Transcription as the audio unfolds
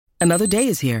Another day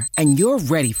is here, and you're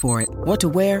ready for it. What to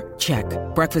wear? Check.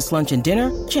 Breakfast, lunch, and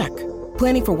dinner? Check.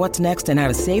 Planning for what's next and how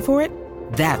to save for it?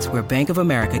 That's where Bank of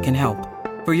America can help.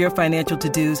 For your financial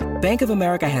to-dos, Bank of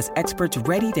America has experts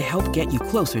ready to help get you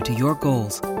closer to your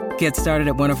goals. Get started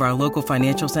at one of our local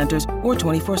financial centers or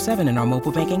 24/7 in our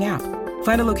mobile banking app.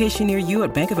 Find a location near you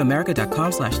at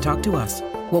bankofamerica.com/talktous.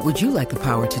 What would you like the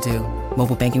power to do?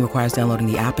 Mobile banking requires downloading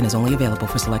the app and is only available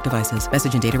for select devices.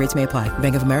 Message and data rates may apply.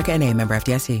 Bank of America N.A., member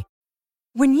FDIC.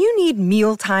 When you need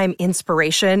mealtime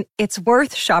inspiration, it's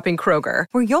worth shopping Kroger,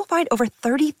 where you'll find over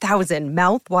 30,000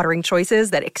 mouth-watering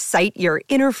choices that excite your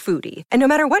inner foodie. And no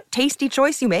matter what tasty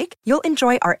choice you make, you'll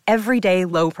enjoy our everyday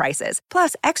low prices,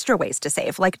 plus extra ways to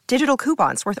save, like digital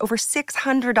coupons worth over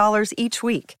 $600 each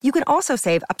week. You can also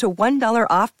save up to $1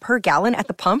 off per gallon at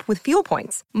the pump with fuel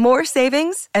points. More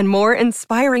savings and more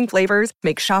inspiring flavors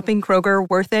make shopping Kroger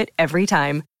worth it every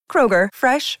time. Kroger,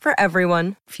 fresh for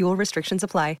everyone. Fuel restrictions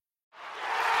apply.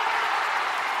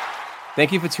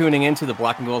 Thank you for tuning in to the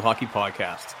Black and Gold Hockey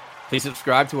Podcast. Please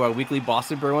subscribe to our weekly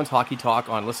Boston Bruins hockey talk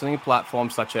on listening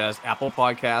platforms such as Apple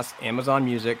Podcasts, Amazon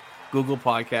Music, Google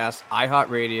Podcasts,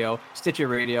 iHeartRadio, Stitcher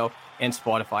Radio, and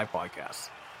Spotify Podcasts.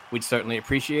 We'd certainly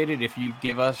appreciate it if you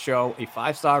give our show a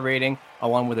 5-star rating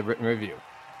along with a written review.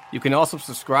 You can also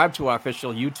subscribe to our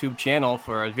official YouTube channel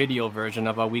for a video version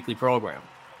of our weekly program.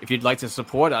 If you'd like to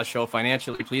support our show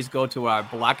financially, please go to our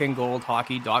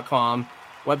blackandgoldhockey.com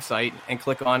website and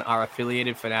click on our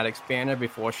affiliated Fanatics banner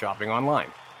before shopping online.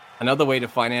 Another way to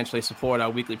financially support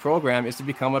our weekly program is to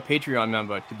become a Patreon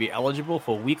member to be eligible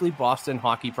for weekly Boston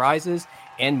hockey prizes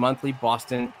and monthly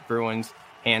Boston Bruins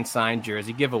hand-signed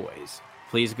jersey giveaways.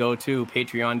 Please go to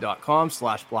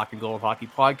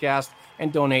patreon.com/blackandgoldhockeypodcast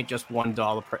and donate just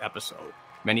 $1 per episode.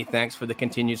 Many thanks for the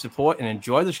continued support and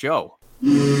enjoy the show.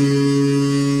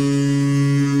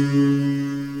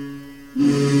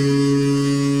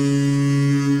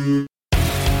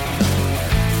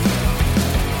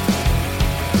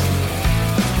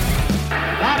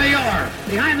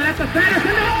 Behind the net to Sanderson,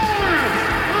 Orr!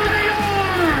 Bobby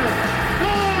Orr!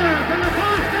 Orr from the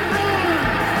Boston Bruins!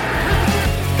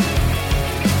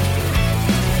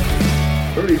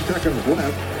 30 seconds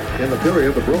left in the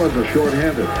period. The Bruins are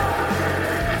shorthanded.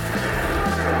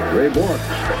 Ray Bourque.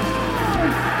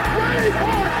 Ray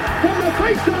Bourque from the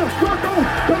face-off circle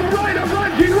to the right of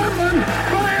Reggie Whitman.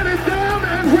 Fired it down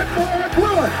and Whitmore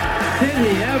blew it. Did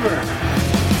he ever?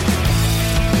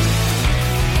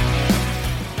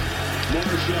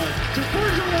 To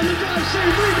Bergeron on the drive,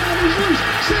 save, rebound, he's loose,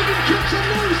 Sagan kicks him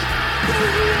loose,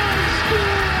 Bergeron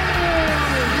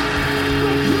scores!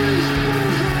 The Priest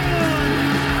Bergeron,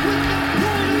 with the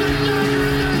point of the dagger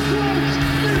in their throats,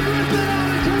 they rip it out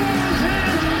of Toronto's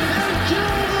hands and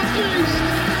kill the beast!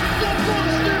 The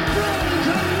Boston Bruins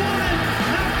have won it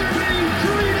after being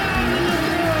 3 down in the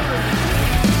third!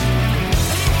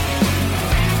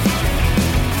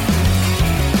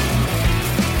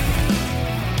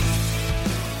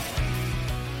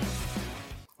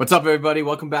 What's up, everybody?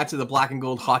 Welcome back to the Black and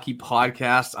Gold Hockey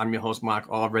Podcast. I'm your host, Mark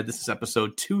Oliver. This is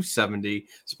episode 270,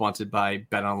 sponsored by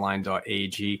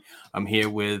betonline.ag. I'm here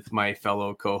with my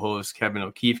fellow co-host, Kevin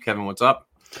O'Keefe. Kevin, what's up?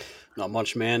 Not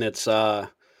much, man. It's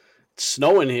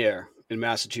snowing here in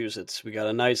Massachusetts. We got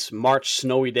a nice March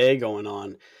snowy day going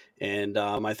on, and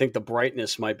I think the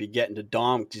brightness might be getting to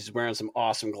Dom because he's wearing some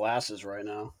awesome glasses right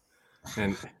now.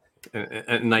 And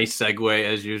a nice segue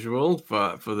as usual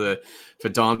for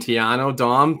Dom Tiano.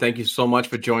 Dom, thank you so much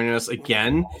for joining us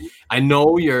again. I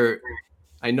know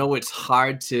it's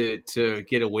hard to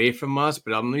get away from us,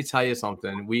 but let me tell you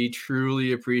something. We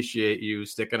truly appreciate you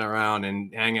sticking around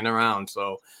and hanging around.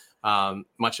 So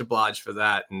much obliged for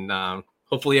that. And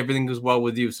hopefully everything goes well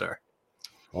with you, sir.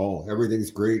 Oh, everything's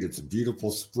great. It's a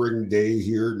beautiful spring day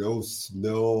here. No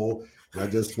snow. I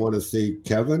just want to say,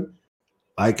 Kevin,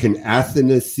 I can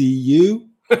Athena see you,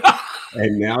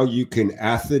 and now you can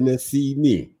Athena see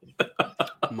me.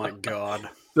 Oh my God.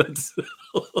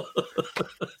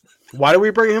 Why do we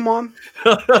bring him on?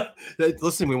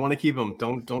 Listen, we want to keep him.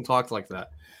 Don't talk like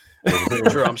that.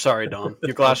 Sure, I'm sorry, Dom.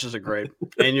 Your glasses are great,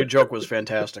 and your joke was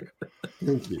fantastic.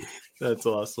 Thank you. That's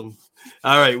awesome.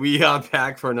 All right, we are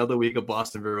back for another week of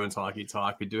Boston Bruins hockey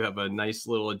talk. We do have a nice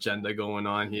little agenda going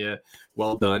on here.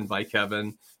 Well done by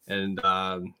Kevin, and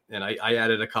I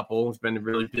added a couple. It's been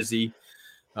really busy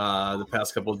the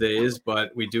past couple of days,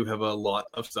 but we do have a lot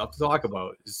of stuff to talk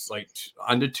about. It's like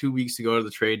under 2 weeks to go to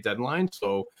the trade deadline.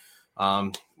 So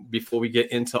before we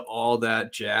get into all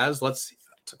that jazz, let's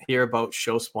hear about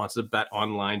show sponsor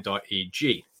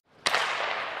betonline.ag.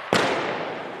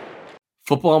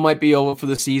 Football might be over for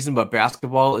the season, but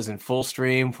basketball is in full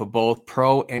stream for both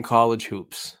pro and college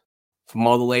hoops. From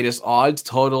all the latest odds,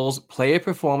 totals, player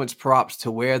performance props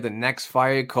to where the next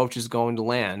fired coach is going to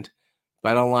land,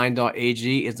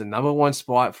 BetOnline.ag is the #1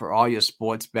 spot for all your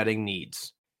sports betting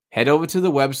needs. Head over to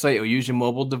the website or use your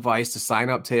mobile device to sign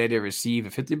up today to receive a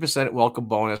 50% welcome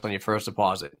bonus on your first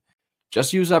deposit.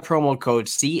 Just use our promo code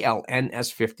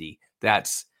CLNS50.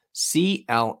 That's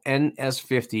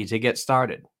CLNS50 to get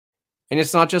started. And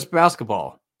it's not just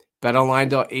basketball.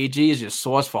 BetOnline.ag is your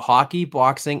source for hockey,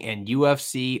 boxing, and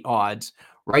UFC odds,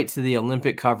 right to the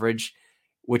Olympic coverage,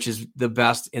 which is the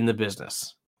best in the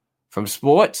business. From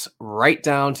sports right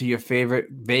down to your favorite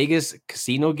Vegas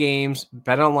casino games,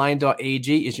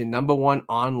 BetOnline.ag is your #1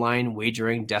 online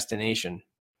wagering destination.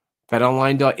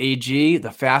 BetOnline.ag,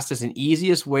 the fastest and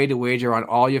easiest way to wager on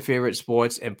all your favorite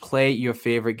sports and play your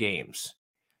favorite games.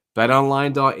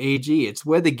 BetOnline.ag, it's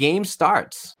where the game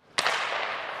starts.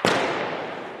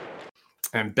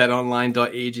 And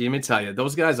BetOnline.ag, let me tell you,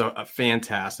 those guys are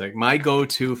fantastic. My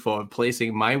go-to for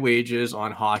placing my wagers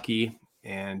on hockey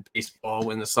and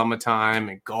baseball in the summertime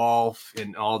and golf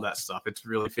and all that stuff. It's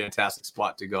really fantastic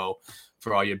spot to go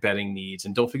for all your betting needs.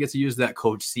 And don't forget to use that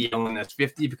code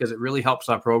CLNS50 because it really helps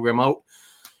our program out.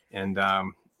 And,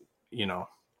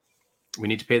 we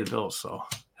need to pay the bills. So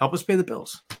help us pay the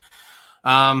bills.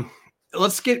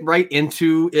 Let's get right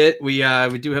into it. We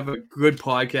do have a good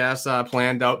podcast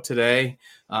planned out today.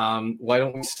 Why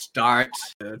don't we start?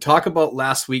 Talk about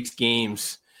last week's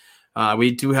games.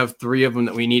 We do have 3 of them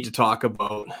that we need to talk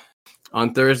about.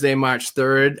 On Thursday, March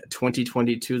 3rd,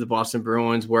 2022, the Boston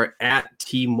Bruins were at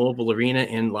T-Mobile Arena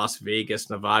in Las Vegas,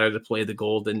 Nevada, to play the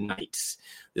Golden Knights.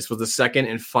 This was the second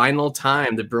and final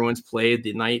time the Bruins played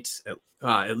the Knights,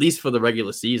 at least for the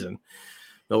regular season.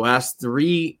 The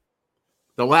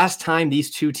last time these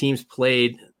two teams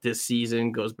played this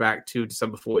season goes back to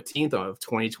December 14th of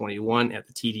 2021 at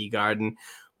the TD Garden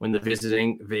when the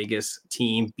visiting Vegas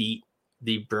team beat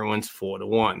the Bruins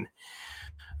 4-1.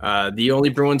 The only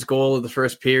Bruins goal of the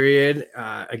first period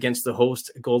against the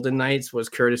host Golden Knights was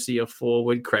courtesy of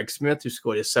forward Craig Smith, who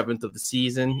scored his 7th of the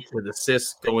season, with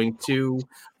assists going to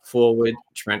forward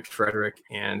Trent Frederick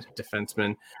and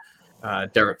defenseman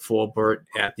Derek Forbort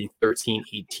at the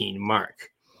 13-18 mark.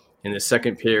 In the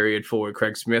second period, forward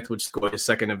Craig Smith would score his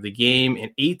 2nd of the game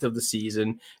and 8th of the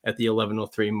season at the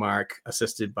 11:03 mark,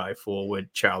 assisted by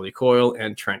forward Charlie Coyle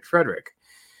and Trent Frederick.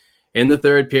 In the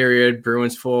third period,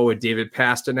 Bruins forward David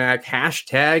Pastrnak,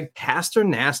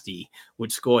 #Pasternasty,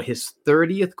 would score his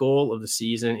 30th goal of the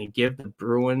season and give the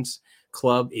Bruins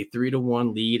club a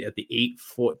 3-1 lead at the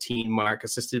 8:14 mark,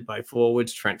 assisted by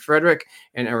forwards Trent Frederick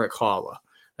and Eric Haula.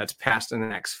 That's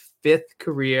Pasternak's 5th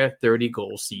career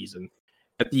 30-goal season.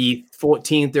 At the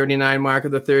 14:39 mark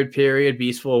of the third period,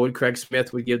 Beast forward Craig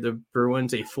Smith would give the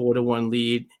Bruins a 4-1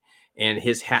 lead and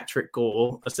his hat-trick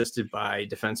goal, assisted by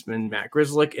defenseman Matt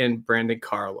Grzelcyk and Brandon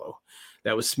Carlo.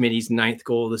 That was Smitty's 9th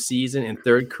goal of the season and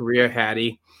 3rd career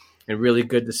hattie, and really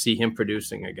good to see him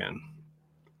producing again.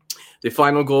 The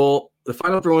final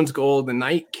Bruins goal of the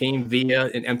night came via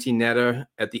an empty netter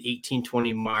at the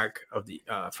 18:20 mark of the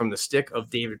from the stick of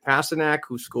David Pastrnak,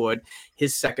 who scored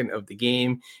his 2nd of the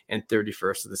game and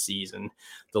 31st of the season.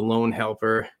 The lone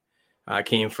helper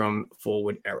came from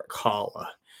forward Eric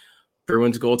Haula.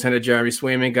 Bruins goaltender Jeremy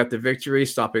Swayman got the victory,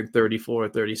 stopping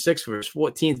 34-36 for his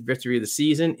 14th victory of the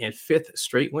season and 5th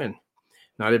straight win.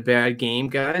 Not a bad game,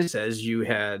 guys, as you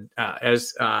had,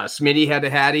 Smitty had a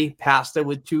hattie, Pasta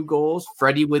with 2 goals,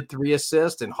 Freddie with 3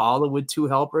 assists, and Haula with 2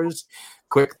 helpers.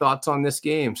 Quick thoughts on this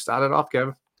game. Start it off,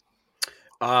 Kevin.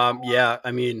 Yeah,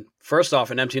 I mean, first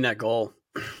off, an empty net goal.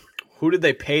 Who did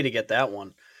they pay to get that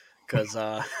one? Because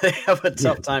they have a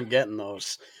tough time getting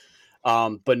those.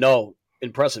 But no,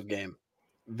 impressive game.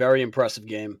 Very impressive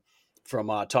game from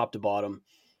top to bottom.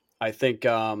 I think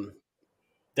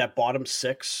that bottom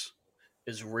 6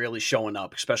 is really showing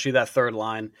up, especially that third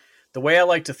line. The way I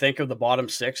like to think of the bottom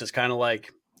 6 is kind of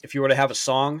like if you were to have a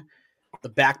song, the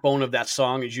backbone of that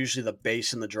song is usually the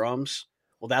bass and the drums.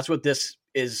 Well, that's what this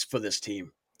is for this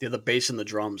team. They're the bass and the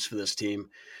drums for this team.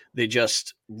 They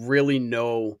just really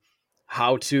know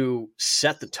how to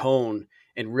set the tone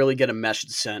and really get a message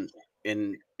sent.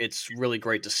 And it's really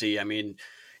great to see. I mean,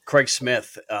 Craig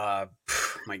Smith,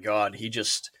 my God, he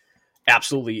just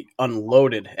absolutely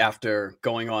unloaded after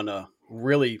going on a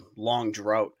really long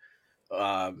drought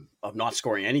of not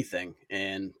scoring anything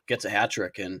and gets a hat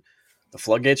trick, and the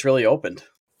floodgates really opened.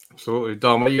 Absolutely.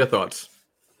 Dom, what are your thoughts?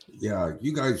 Yeah,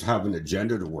 you guys have an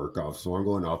agenda to work off, so I'm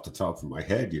going off the top of my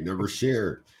head. You never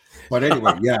shared. But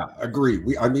anyway, yeah, agree.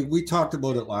 We talked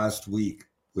about it last week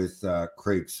with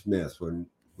Craig Smith when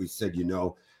we said,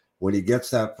 when he gets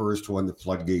that first one, the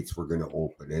floodgates were going to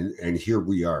open. And here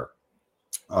we are.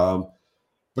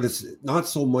 but it's not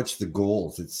so much the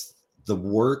goals. It's the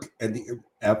work and the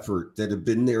effort that have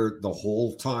been there the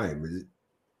whole time,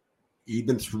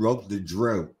 even throughout the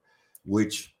drought,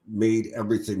 which made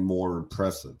everything more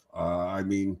impressive. I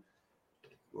mean,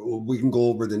 we can go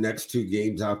over the next two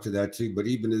games after that too, but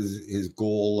even his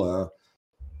goal,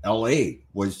 LA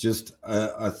was just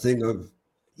a thing of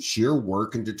sheer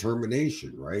work and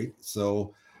determination, right?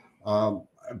 So,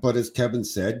 but as Kevin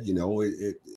said, you know,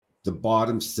 the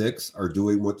bottom six are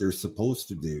doing what they're supposed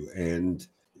to do. And,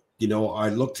 you know, I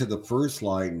look to the first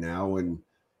line now, and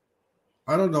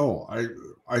I don't know.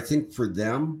 I think for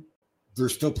them, they're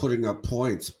still putting up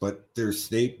points, but they're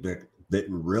snake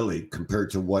bitten really compared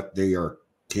to what they are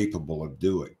capable of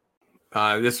doing.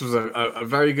 This was a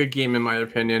very good game, in my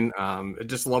opinion. I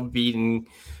just love beating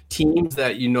teams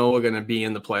that you know are going to be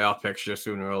in the playoff picture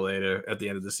sooner or later at the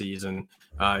end of the season.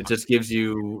 It just gives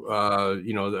you,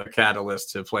 you know, the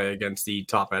catalyst to play against the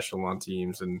top echelon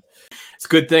teams, and it's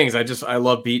good things. I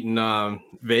love beating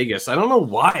Vegas. I don't know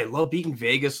why I love beating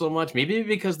Vegas so much. Maybe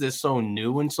because they're so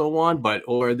new and so on,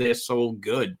 or they're so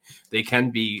good. They can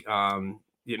be,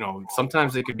 you know,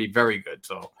 sometimes they could be very good.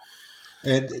 So.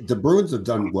 And the Bruins have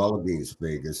done well against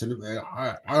Vegas. And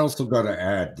I also got to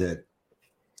add that,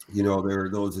 you know, there are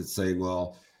those that say,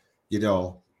 well, you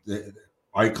know,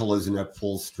 Eichel isn't at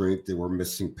full strength. They were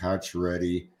missing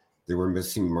Pacioretty. They were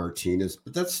missing Martinez.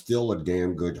 But that's still a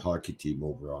damn good hockey team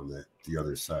over on the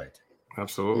other side.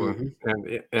 Absolutely.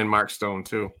 Mm-hmm. And Mark Stone,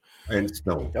 too. And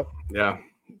Stone. Yep. Yeah.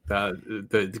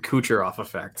 The Kucherov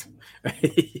effect.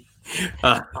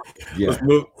 Yeah.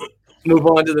 Let's move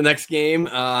on to the next game.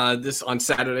 This on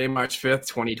Saturday, March 5th,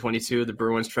 2022, the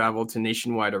Bruins traveled to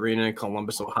Nationwide Arena in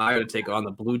Columbus, Ohio to take on the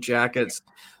Blue Jackets.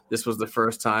 This was the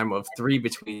first time of three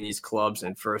between these clubs,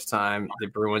 and first time the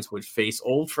Bruins would face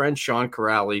old friend Sean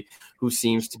Kuraly, who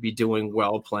seems to be doing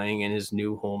well playing in his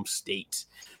new home state.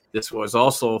 This was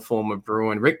also a former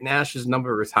Bruin Rick Nash's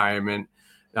number retirement,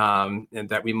 and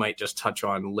that we might just touch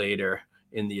on later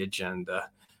in the agenda.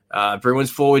 Bruins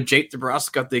forward Jake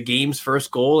DeBrusk got the game's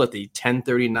first goal at the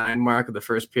 10:39 mark of the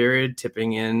first period,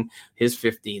 tipping in his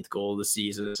 15th goal of the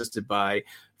season, assisted by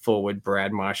forward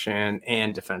Brad Marchand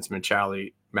and defenseman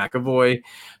Charlie McAvoy.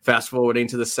 Fast forwarding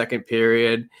to the second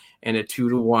period and a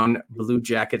 2-1 Blue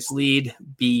Jackets lead.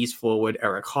 Bees forward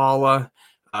Eric Haula.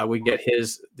 We get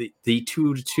the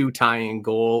 2-2 tying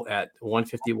goal at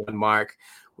 151 mark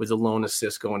with a lone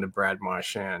assist going to Brad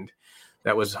Marchand.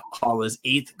 That was Haula's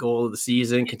 8th goal of the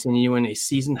season, continuing a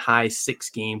season-high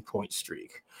 6-game point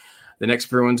streak. The next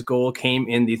Bruins goal came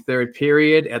in the third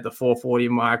period at the 4:40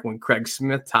 mark when Craig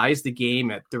Smith ties the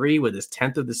game at 3 with his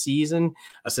 10th of the season,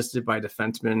 assisted by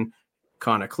defenseman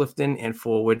Connor Clifton and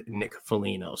forward Nick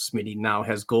Foligno. Smitty now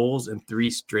has goals in 3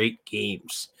 straight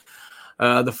games.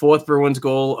 The fourth Bruins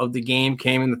goal of the game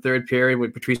came in the third period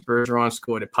when Patrice Bergeron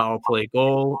scored a power play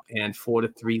goal and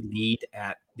 4-3 lead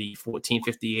at the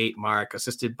 14:58 mark,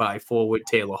 assisted by forward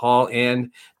Taylor Hall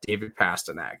and David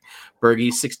Pastrnak.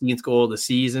 Bergie's 16th goal of the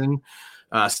season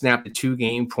snapped a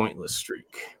 2-game pointless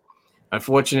streak.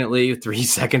 Unfortunately, 3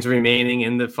 seconds remaining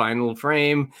in the final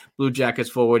frame, Blue Jackets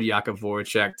forward Jakub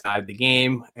Voracek tied the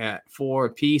game at 4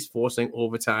 apiece, forcing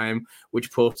overtime,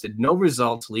 which posted no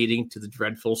results, leading to the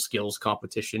dreadful skills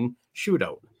competition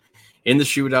shootout. In the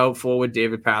shootout, forward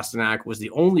David Pastrnak was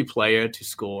the only player to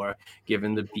score,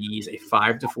 giving the Bees a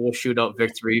 5-4 shootout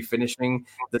victory, finishing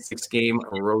the 6-game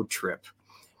road trip.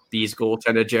 Bees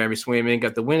goaltender Jeremy Swayman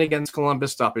got the win against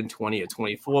Columbus, stopping 20 of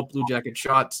 24 Blue Jacket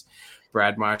shots.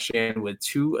 Brad Marchand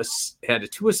had a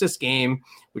 2-assist game,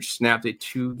 which snapped a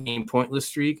 2-game pointless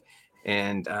streak.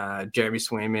 And Jeremy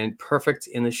Swayman perfect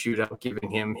in the shootout,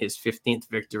 giving him his 15th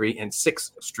victory and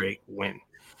 6th straight win.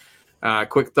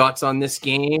 Quick thoughts on this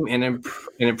game. An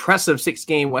impressive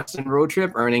 6-game Western road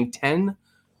trip, earning 10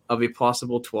 of a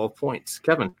possible 12 points.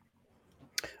 Kevin?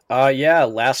 Yeah,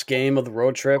 last game of the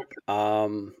road trip.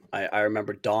 I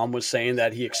remember Dom was saying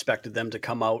that he expected them to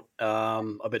come out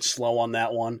a bit slow on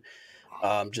that one,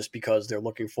 just because they're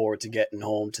looking forward to getting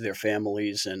home to their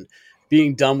families and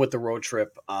being done with the road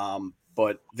trip.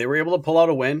 But they were able to pull out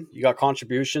a win. You got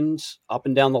contributions up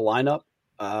and down the lineup.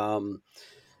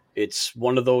 It's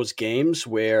one of those games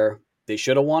where they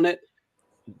should have won it,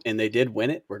 and they did win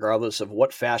it, regardless of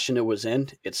what fashion it was in.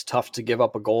 It's tough to give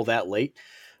up a goal that late,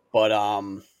 but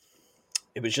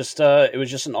it was just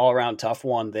an all-around tough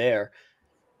one there,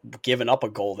 giving up a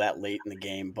goal that late in the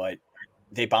game. But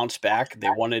they bounced back. They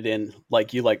won it in,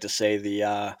 like you like to say,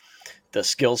 the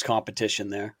skills competition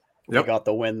there. Yep. They got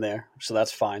the win there, so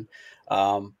that's fine.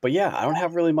 But yeah, I don't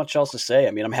have really much else to say.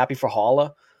 I mean, I'm happy for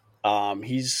Haula.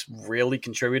 He's really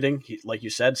contributing. Like you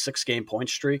said, 6-game point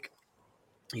streak.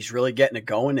 He's really getting it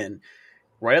going, and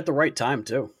right at the right time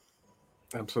too.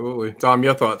 Absolutely. Tom,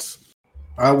 your thoughts?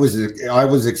 I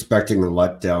was expecting a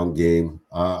letdown game.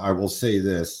 I will say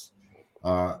this.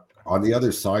 On the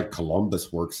other side,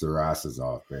 Columbus works their asses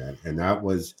off, man. And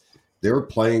they were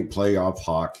playing playoff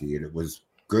hockey, and it was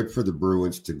good for the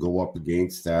Bruins to go up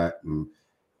against that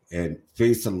and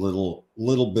face a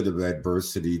little bit of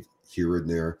adversity here and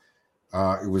there.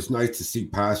 It was nice to see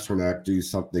Pastrnak do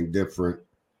something different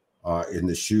in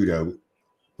the shootout,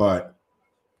 but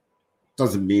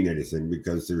doesn't mean anything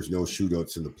because there's no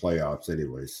shootouts in the playoffs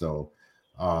anyway. So,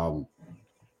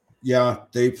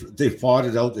 they fought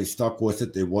it out. They stuck with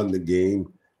it. They won the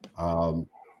game.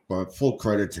 But full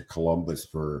credit to Columbus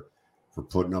for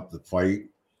putting up the fight,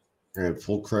 and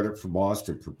full credit for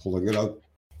Boston for pulling it out.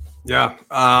 Yeah.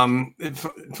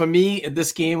 For me,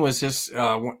 this game was just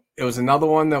it was another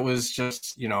one that was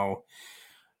just,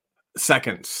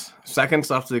 seconds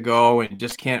left to go and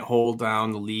just can't hold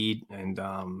down the lead. And,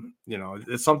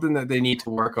 it's something that they need to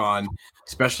work on,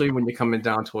 especially when you're coming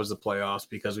down towards the playoffs,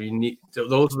 because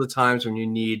those are the times when you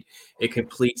need a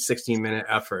complete 16-minute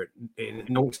effort and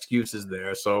no excuses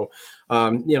there. So,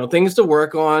 things to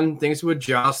work on, things to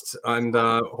adjust, and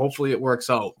hopefully it works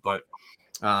out. But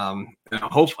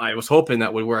I was hoping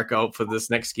that would work out for this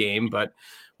next game, but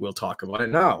we'll talk about it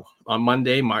now. On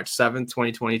Monday, March 7th,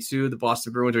 2022, the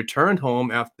Boston Bruins returned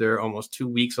home after almost 2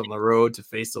 weeks on the road to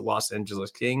face the Los Angeles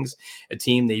Kings, a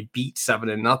team they beat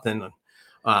 7-0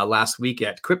 last week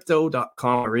at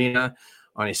Crypto.com Arena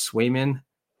on a Swayman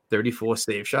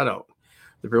 34-save shutout.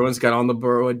 The Bruins got on the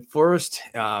board first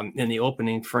in the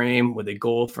opening frame with a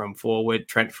goal from forward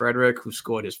Trent Frederick, who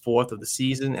scored his fourth of the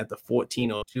season at the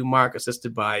 14:02 mark,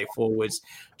 assisted by forwards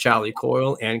Charlie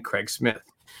Coyle and Craig Smith.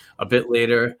 A bit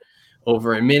later,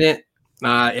 over a minute,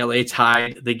 LA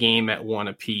tied the game at 1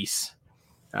 apiece.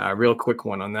 Real quick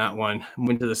one on that one.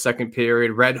 Went to the second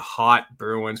period. Red hot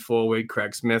Bruins forward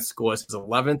Craig Smith scores his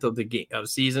 11th of the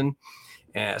season,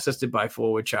 assisted by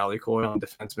forward Charlie Coyle and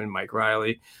defenseman Mike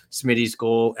Riley. Smitty's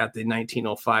goal at the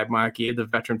 19:05 mark gave the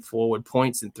veteran forward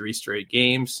points in 3 straight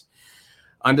games.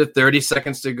 Under 30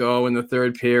 seconds to go in the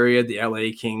third period, the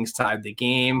LA Kings tied the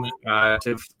game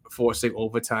to forcing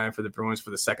overtime for the Bruins for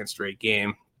the second straight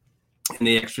game. In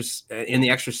the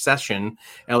extra session,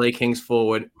 LA Kings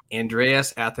forward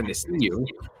Andreas Athanasiou,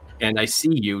 and I see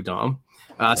you, Dom,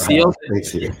 sealed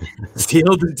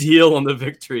the deal on the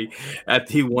victory at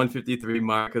the 1:53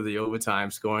 mark of the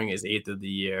overtime, scoring his 8th of the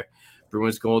year.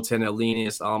 Bruins goaltender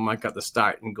Linus Ullmark got the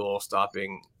start in goal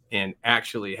stopping, and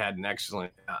actually had an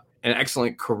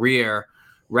excellent career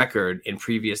record in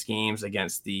previous games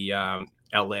against the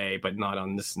LA, but not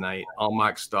on this night.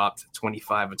 Ullmark stopped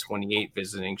 25 of 28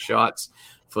 visiting shots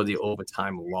for the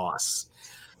overtime loss.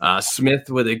 Smith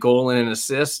with a goal and an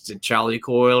assist, and Charlie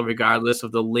Coyle, regardless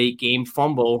of the late game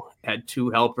fumble, had 2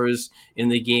 helpers in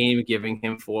the game, giving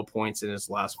him 4 points in his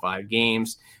last 5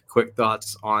 games. Quick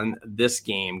thoughts on this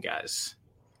game, guys.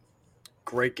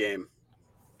 Great game.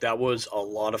 That was a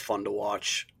lot of fun to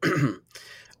watch.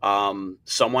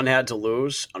 Someone had to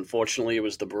lose. Unfortunately, it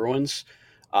was the Bruins.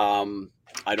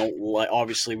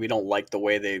 Obviously we don't like the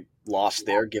way they lost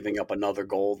there, giving up another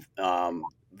goal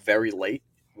very late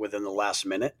within the last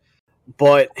minute.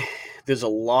 But there's a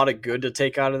lot of good to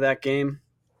take out of that game.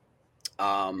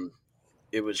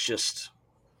 It was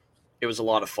a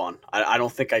lot of fun. I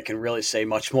don't think I can really say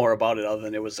much more about it other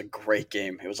than it was a great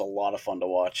game. It was a lot of fun to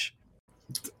watch.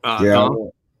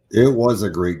 It was a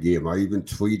great game. I even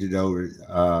tweeted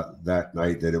out that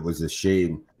night that it was a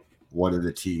shame one of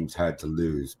the teams had to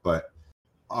lose. But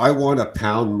I want to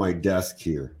pound my desk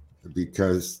here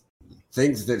because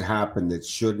things that happen that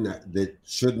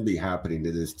shouldn't be happening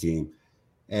to this team.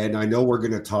 And I know we're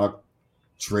going to talk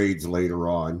trades later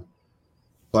on,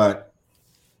 but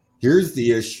here's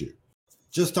the issue.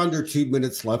 Just under 2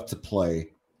 minutes left to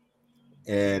play,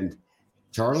 and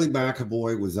Charlie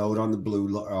McAvoy was out on the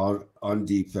blue on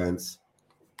defense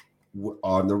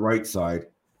on the right side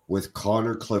with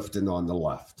Connor Clifton on the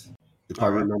left. If I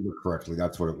remember correctly,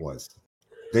 that's what it was.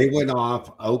 They went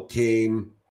off. Out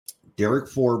came Derek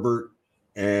Forbert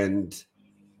and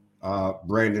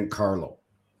Brandon Carlo,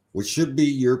 which should be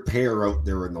your pair out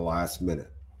there in the last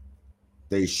minute.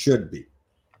 They should be.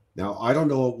 Now, I don't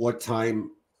know at what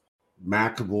time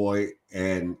McAvoy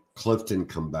and Clifton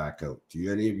come back out.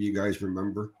 Do any of you guys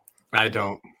remember? I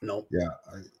don't. Nope. Yeah,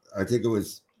 I think it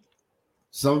was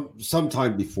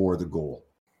sometime before the goal.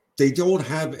 They don't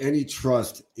have any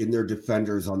trust in their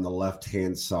defenders on the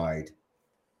left-hand side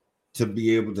to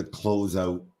be able to close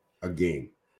out a game.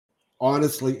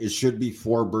 Honestly, it should be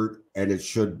Forbert and it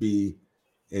should be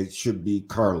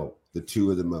Carlo, the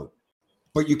two of them out.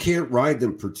 But you can't ride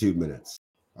them for 2 minutes.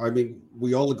 I mean,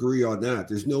 we all agree on that.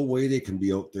 There's no way they can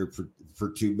be out there for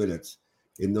 2 minutes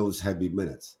in those heavy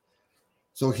minutes.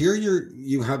 So here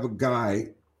you have a guy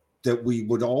that we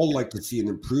would all like to see an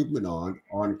improvement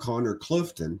on Connor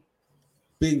Clifton,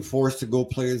 being forced to go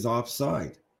play his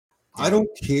offside. I don't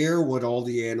care what all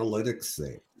the analytics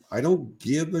say. I don't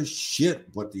give a shit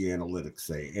what the analytics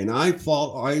say. And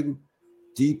I'm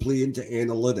deeply into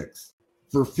analytics.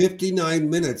 For 59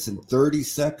 minutes and 30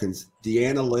 seconds, the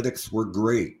analytics were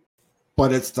great.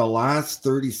 But it's the last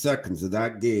 30 seconds of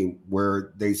that game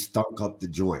where they stunk up the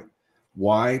joint.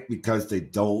 Why? Because they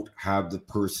don't have the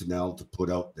personnel to put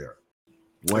out there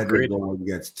when the going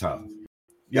gets tough.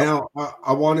 Yep. Now,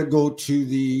 I want to go to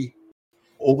the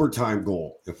overtime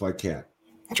goal, if I can.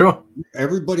 Sure.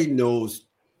 Everybody knows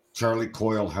Charlie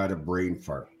Coyle had a brain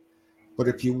fart. But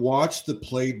if you watch the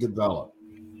play develop,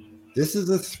 this is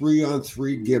a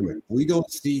 3-on-3 gimmick. We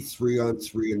don't see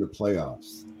 3-on-3 in the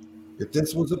playoffs. If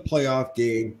this was a playoff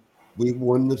game, we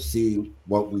wouldn't have seen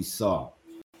what we saw.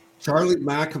 Charlie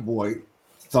McAvoy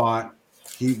thought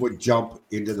he would jump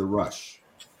into the rush,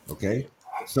 okay?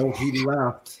 So he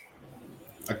left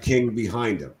a king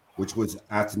behind him, which was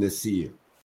Athanasiou.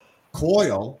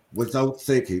 Coyle, without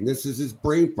thinking, this is his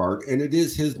brain fart, and it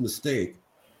is his mistake,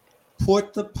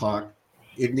 put the puck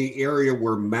in the area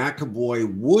where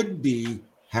McAvoy would be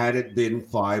had it been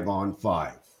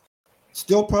 5-on-5.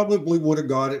 Still probably would have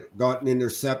gotten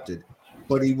intercepted,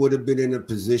 but he would have been in a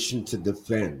position to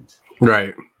defend.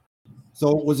 Right.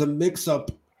 So it was a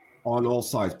mix-up on all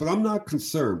sides. But I'm not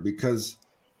concerned because,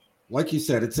 like you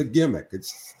said, it's a gimmick.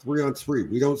 It's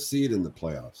 3-on-3. We don't see it in the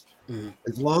playoffs. Mm-hmm.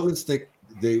 As long as they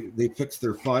fix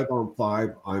their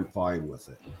 5-on-5, I'm fine with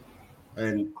it.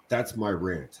 And that's my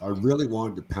rant. I really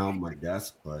wanted to pound my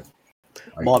desk, but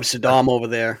Mob Saddam over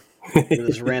there with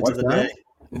his rant of the day.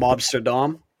 Mob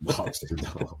Saddam.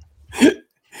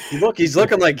 He's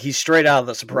looking like he's straight out of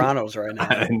The Sopranos right now.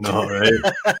 I know,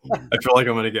 right? I feel like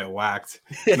I'm gonna get whacked.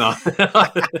 No,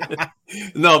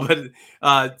 no,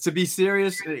 but to be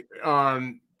serious,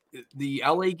 the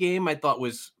LA game I thought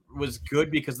was good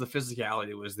because the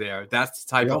physicality was there. That's the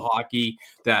type of hockey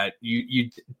that you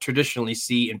traditionally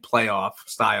see in playoff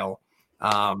style.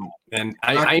 And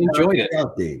I enjoyed it.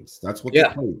 Games. That's what they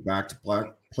play,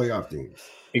 back-to-back playoff games.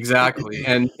 Exactly.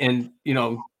 And you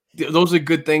know, those are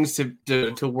good things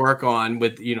to work on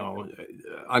with, you know,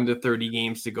 under 30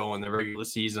 games to go in the regular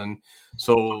season.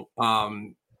 So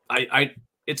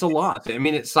it's a lot. I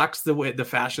mean, it sucks the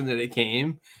fashion that it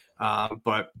came,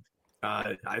 but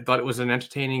I thought it was an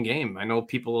entertaining game. I know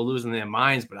people are losing their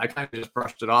minds, but I kind of just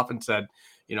brushed it off and said,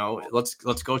 you know, let's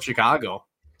go Chicago.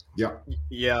 Yeah.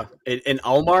 Yeah. And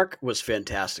Allmark was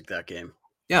fantastic that game.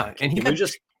 Yeah. And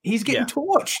he's getting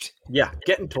torched. Yeah.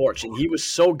 Getting torched. And he was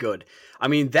so good. I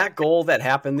mean, that goal that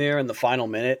happened there in the final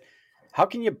minute, how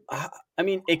can you, I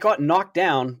mean, it got knocked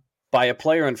down by a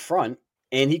player in front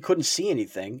and he couldn't see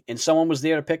anything and someone was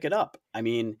there to pick it up. I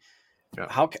mean,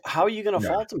 how are you going to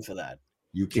fault him for that?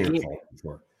 You can't fault him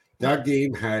for it. That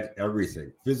game had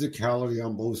everything. Physicality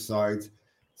on both sides,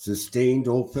 sustained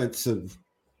offensive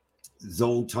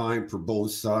zone time for both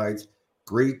sides,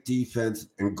 great defense,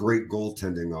 and great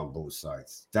goaltending on both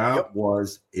sides. That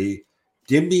was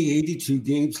give me 82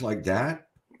 games like that.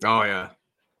 Oh, yeah.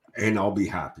 And I'll be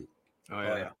happy. Oh,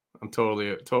 yeah. I'm totally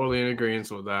in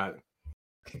agreement with that.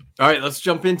 All right, let's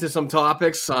jump into some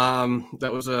topics.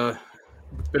 That was a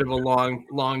bit of a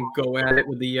long go at it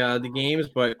with the games,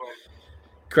 but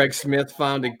Craig Smith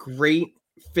found a great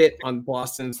fit on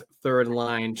Boston's third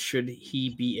line. Should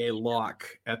he be a lock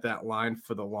at that line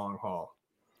for the long haul?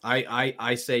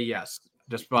 I say yes,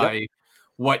 just by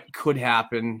what could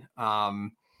happen.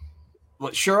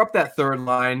 Let's shore up that third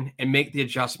line and make the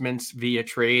adjustments via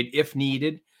trade if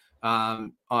needed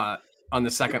on the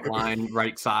second line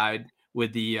right side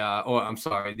with the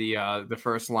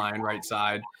first line right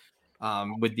side.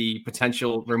 With the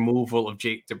potential removal of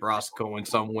Jake DeBrusk going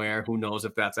somewhere. Who knows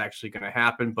if that's actually going to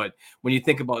happen. But when you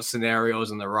think about scenarios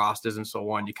and the rosters and so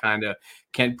on, you kind of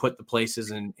can put the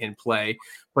places in play.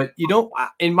 But you don't,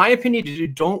 in my opinion, you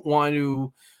don't want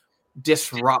to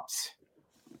disrupt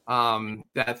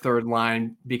that third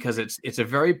line because it's a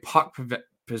very puck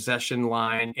possession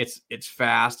line. It's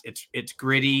fast, it's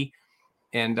gritty,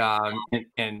 and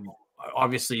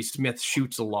obviously Smith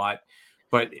shoots a lot.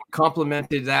 But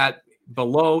complemented that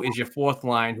below is your fourth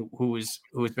line, who has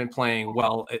been playing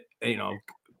well,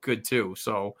 good too.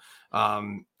 So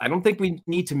I don't think we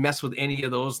need to mess with any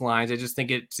of those lines. I just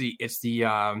think it's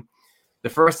the the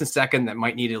first and second that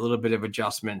might need a little bit of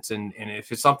adjustments. And if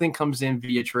something comes in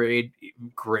via trade,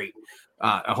 great.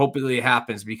 Hopefully it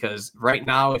happens, because right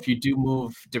now, if you do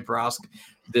move DeBrusk,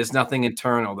 there's nothing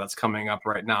internal that's coming up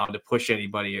right now to push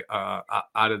anybody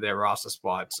out of their roster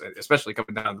spots, especially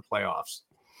coming down to the playoffs.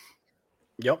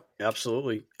 Yep,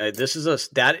 absolutely. This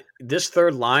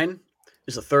third line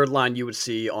is the third line you would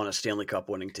see on a Stanley Cup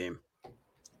winning team.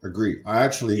 Agree. I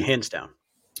actually, hands down,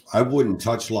 I wouldn't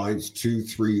touch lines 2,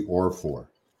 3, or 4.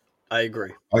 I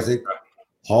agree. I think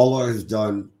Haula has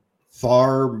done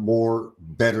far more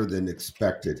better than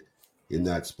expected in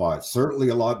that spot. Certainly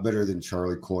a lot better than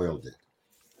Charlie Coyle did.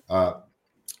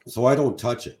 So I don't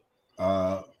touch it.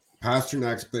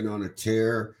 Pasternak's been on a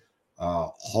tear.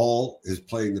 Hall is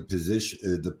playing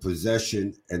the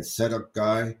possession and setup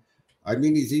guy. I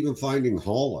mean, he's even finding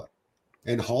Haula.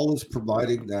 And Hall is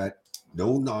providing that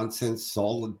no-nonsense,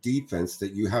 solid defense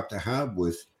that you have to have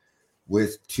with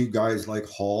two guys like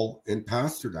Hall and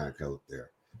Pasternak out there.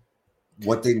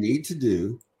 What they need to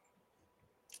do,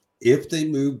 if they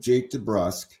move Jake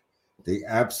DeBrusk, they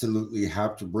absolutely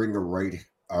have to bring a right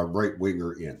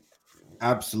winger in.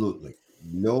 Absolutely.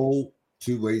 No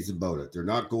two ways about it. They're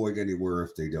not going anywhere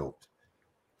if they don't.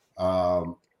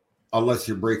 Unless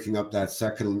you're breaking up that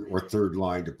second or third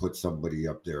line to put somebody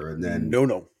up there. And then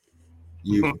no.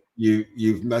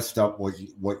 You've messed up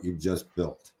what you've just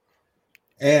built.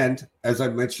 And as I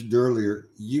mentioned earlier,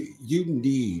 you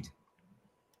need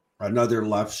another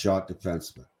left shot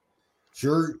defenseman.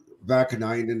 Sure,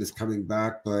 Vakanainen is coming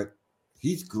back, but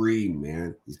he's green,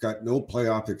 man. He's got no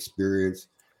playoff experience.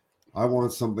 I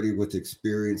want somebody with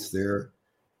experience there.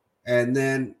 And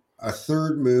then a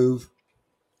third move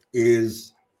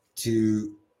is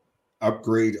to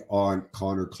upgrade on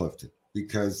Connor Clifton,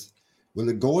 because when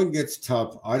the going gets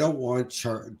tough, I don't want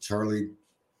Charlie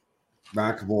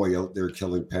McAvoy out there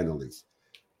killing penalties.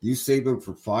 You save him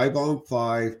for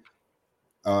 5-on-5,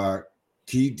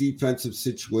 key defensive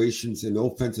situations and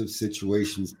offensive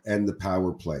situations, and the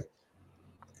power play.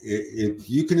 If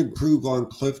you can improve on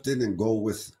Clifton and go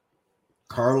with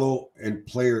Carlo and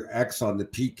player X on the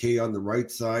PK on the right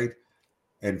side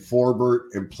and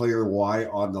Forbert and player Y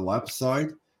on the left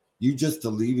side, you just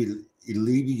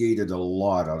alleviated a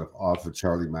lot off of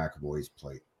Charlie McAvoy's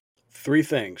plate. 3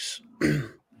 things.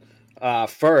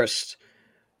 First,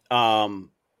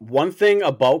 one thing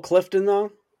about Clifton,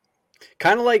 though,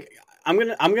 kind of like I'm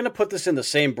gonna put this in the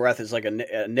same breath as like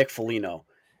a Nick Foligno.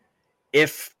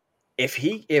 If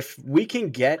we can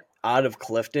get out of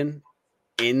Clifton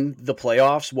in the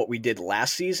playoffs what we did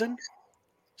last season,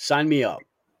 sign me up.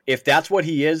 If that's what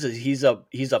he is he's a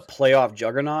playoff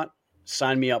juggernaut,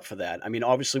 sign me up for that. I mean,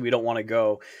 obviously we don't want to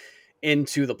go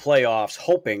into the playoffs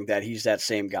hoping that he's that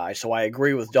same guy. So I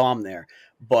agree with Dom there.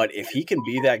 But if he can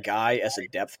be that guy as a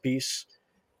depth piece,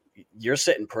 you're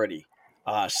sitting pretty.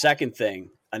 Second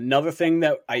thing, another thing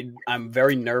that I'm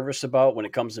very nervous about when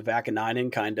it comes to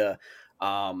Vakanainen, kind of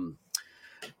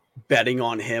betting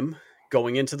on him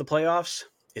going into the playoffs,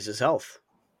 is his health.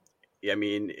 I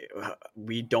mean,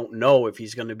 we don't know if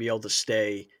he's going to be able to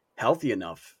stay healthy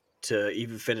enough to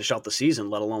even finish out the season,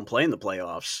 let alone play in the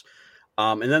playoffs.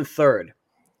 And then third,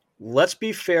 let's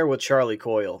be fair with Charlie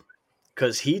Coyle,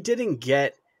 because he didn't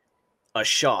get a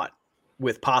shot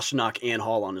with Pasternak and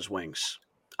Hall on his wings.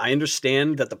 I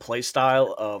understand that the play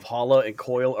style of Haula and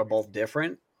Coyle are both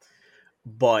different,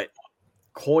 but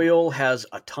Coyle has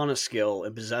a ton of skill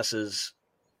and possesses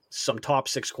some top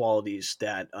 6 qualities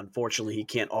that unfortunately he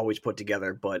can't always put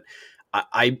together. But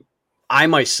I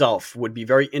myself would be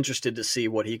very interested to see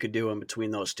what he could do in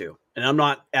between those two. And I'm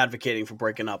not advocating for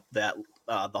breaking up that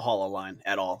the Haula line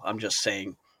at all. I'm just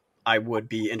saying I would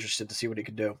be interested to see what he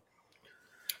could do.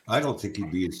 I don't think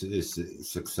he'd be as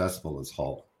successful as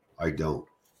Hall. I don't.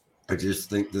 I just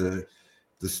think the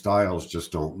styles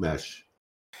just don't mesh.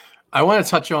 I want to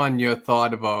touch on your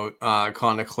thought about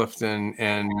Connor Clifton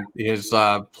and his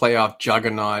playoff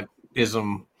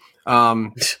juggernautism.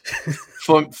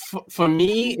 For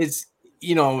me, it's,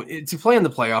 to play in the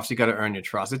playoffs, you got to earn your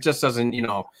trust. It just doesn't, you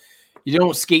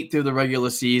don't skate through the regular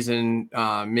season,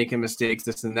 making mistakes,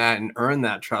 this and that, and earn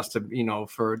that trust to,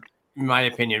 for, in my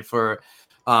opinion, for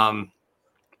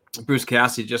Bruce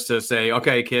Cassidy just to say,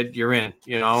 okay, kid, you're in,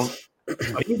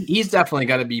 he's definitely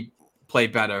got to play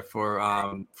better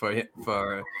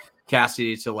for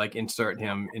Cassidy to like insert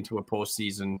him into a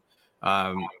postseason,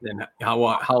 and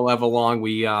however long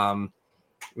we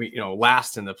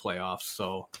last in the playoffs.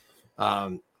 So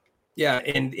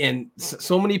and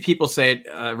so many people say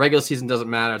regular season doesn't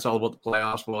matter, it's all about the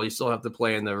playoffs. Well, you still have to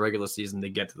play in the regular season to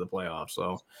get to the playoffs.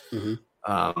 So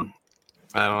I don't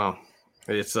know.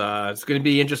 It's going to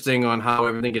be interesting on how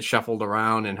everything gets shuffled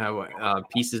around and how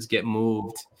pieces get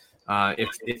moved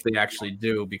if they actually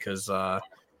do, because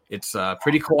it's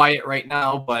pretty quiet right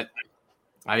now, but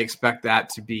I expect that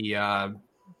to be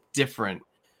different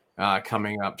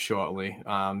coming up shortly.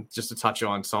 Just to touch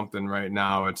on something right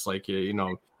now, it's like,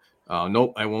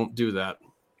 nope, I won't do that.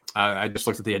 I just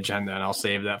looked at the agenda and I'll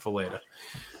save that for later.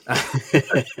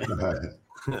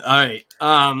 All right.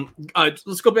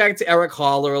 Let's go back to Erik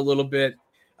Haula a little bit.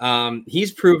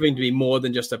 He's proving to be more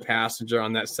than just a passenger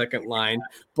on that second line.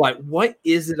 But what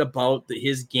is it about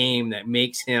his game that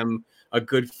makes him a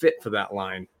good fit for that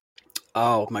line?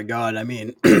 Oh my God! I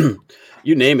mean,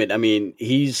 you name it. I mean,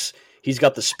 he's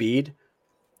got the speed.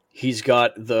 He's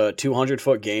got the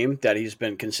 200-foot game that he's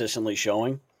been consistently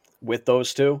showing with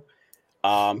those two.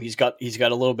 He's got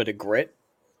a little bit of grit,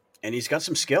 and he's got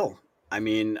some skill. I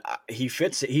mean, he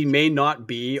fits. He may not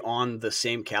be on the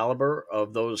same caliber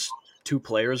of those two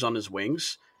players on his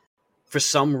wings. For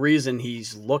some reason,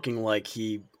 he's looking like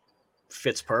he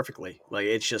fits perfectly. Like,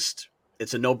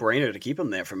 it's a no-brainer to keep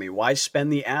him there for me. Why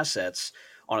spend the assets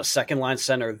on a second-line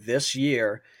center this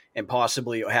year and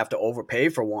possibly have to overpay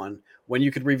for one when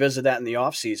you could revisit that in the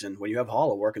offseason when you have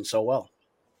Haula working so well?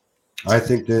 I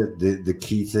think that the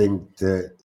key thing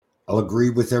that I'll agree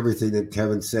with everything that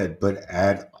Kevin said, but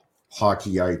add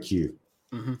hockey IQ.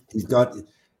 Mm-hmm. He's got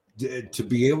to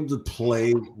be able to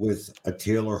play with a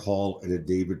Taylor Hall and a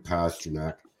David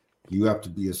Pastrnak. You have to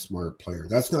be a smart player.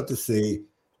 That's not to say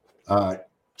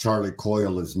Charlie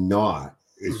Coyle is not.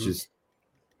 It's just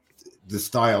the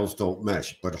styles don't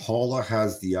mesh. But Haula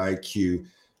has the IQ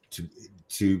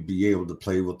to be able to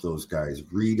play with those guys,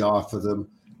 read off of them,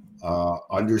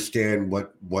 understand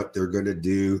what they're going to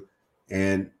do,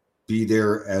 and be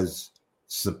there as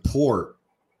support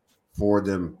for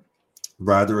them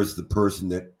rather as the person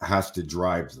that has to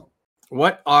drive them.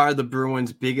 What are the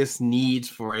Bruins' biggest needs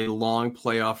for a long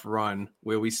playoff run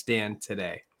where we stand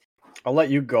today? I'll let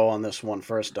you go on this one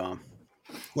first, Dom.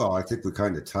 Well, I think we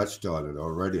kind of touched on it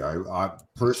already. I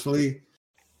personally,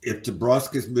 if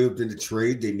DeBrusk moved into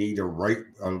trade, they need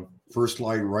a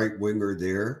first-line right winger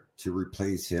there to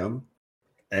replace him.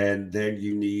 And then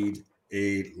you need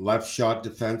a left shot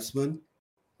defenseman.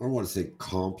 I don't want to say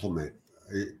complement,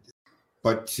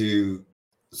 but to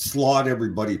slot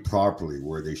everybody properly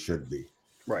where they should be.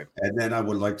 Right. And then I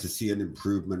would like to see an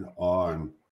improvement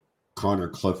on Connor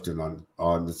Clifton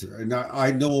on this. And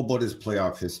I know about his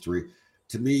playoff history.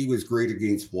 To me, he was great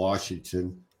against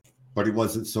Washington, but he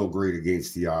wasn't so great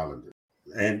against the Islanders.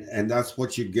 And that's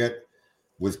what you get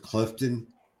with Clifton.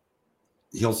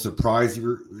 He'll surprise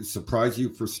you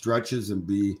for stretches and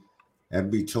be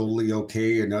totally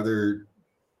okay. And other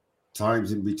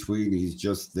times in between, he's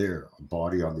just there, a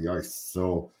body on the ice.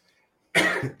 So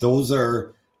those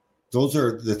are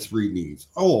the three needs.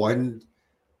 Oh, and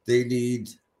they need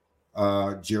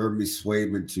Jeremy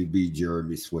Swayman to be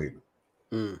Jeremy Swayman.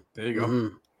 There you go.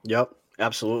 Mm-hmm. Yep,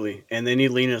 absolutely. And they need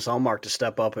Linus Ullmark to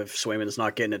step up if Swayman is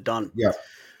not getting it done. Yeah,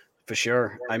 for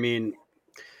sure. I mean,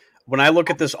 when I look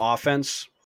at this offense,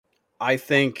 I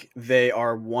think they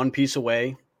are one piece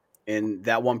away, and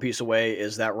that one piece away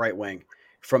is that right wing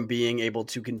from being able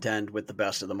to contend with the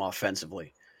best of them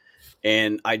offensively.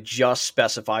 And I just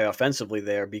specify offensively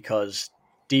there because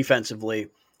defensively,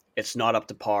 it's not up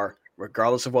to par,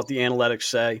 regardless of what the analytics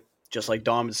say. Just like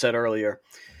Dom had said earlier,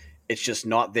 it's just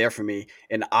not there for me.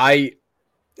 And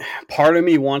part of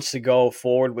me wants to go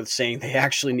forward with saying they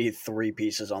actually need three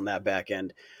pieces on that back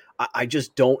end. I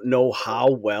just don't know how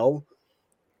well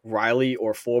Riley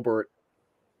or Forbort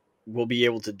will be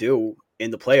able to do in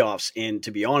the playoffs. And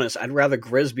to be honest, I'd rather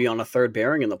Grizz be on a third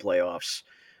pairing in the playoffs.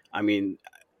 I mean,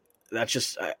 that's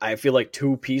just, I feel like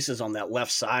two pieces on that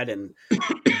left side and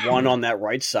one on that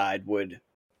right side would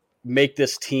make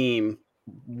this team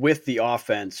with the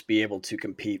offense be able to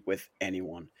compete with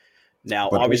anyone. Now,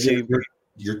 but obviously,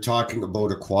 you're talking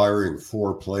about acquiring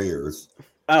four players.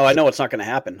 Oh, I know it's not going to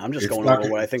happen. I'm just going over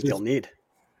what I think they'll need.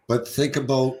 But think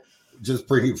about just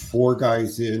bringing four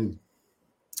guys in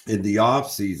the off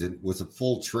season with a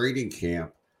full training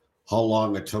camp. How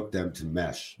long it took them to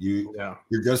mesh?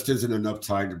 There just isn't enough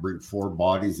time to bring four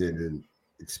bodies in and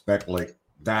expect like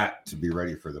that to be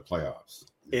ready for the playoffs.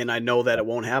 And I know that it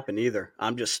won't happen either.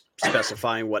 I'm just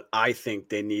specifying what I think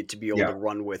they need to be able to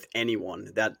run with anyone.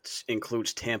 That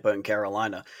includes Tampa and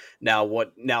Carolina. Now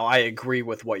I agree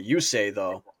with what you say,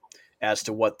 though, as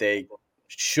to what they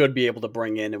should be able to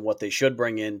bring in and what they should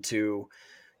bring in to,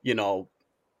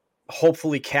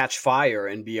 hopefully catch fire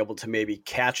and be able to maybe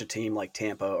catch a team like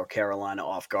Tampa or Carolina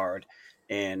off guard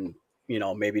and,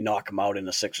 maybe knock them out in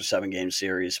a 6 or 7 game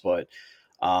series. But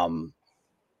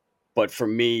But for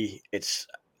me,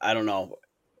 I don't know.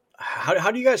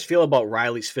 How do you guys feel about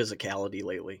Riley's physicality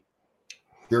lately?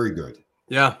 Very good.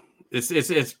 Yeah, it's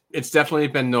definitely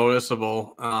been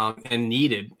noticeable and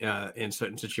needed in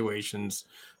certain situations.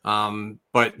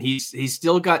 But he's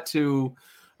still got to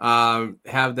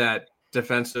have that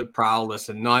defensive prowess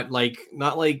and not like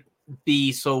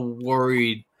be so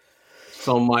worried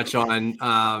so much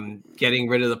on getting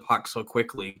rid of the puck so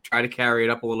quickly. Try to carry it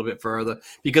up a little bit further,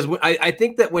 because I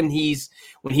think that when he's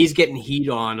getting heat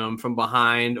on him from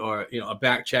behind, or a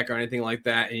back check or anything like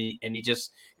that, and he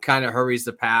just kind of hurries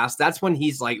the pass, that's when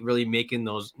he's like really making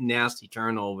those nasty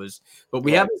turnovers. But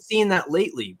we haven't seen that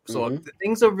lately, so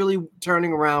things are really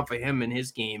turning around for him in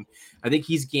his game. I think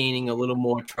he's gaining a little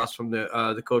more trust from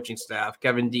the coaching staff.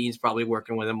 Kevin Dean's probably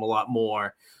working with him a lot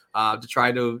more to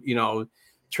try to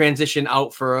transition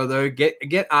out further,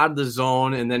 get out of the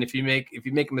zone, and then if you make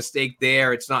a mistake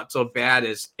there, it's not so bad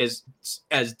as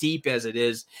deep as it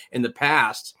is in the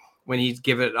past when he's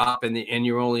given it up and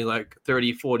you're only like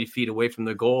 30, 40 feet away from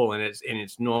the goal, and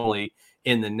it's normally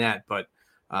in the net. But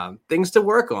things to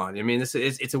work on. I mean,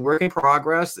 it's a work in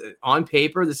progress. On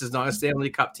paper, this is not a Stanley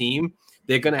Cup team.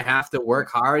 They're going to have to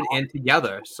work hard and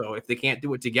together. So if they can't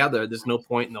do it together, there's no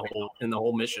point in the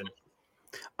whole mission.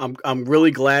 I'm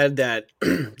really glad that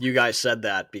you guys said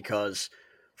that, because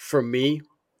for me,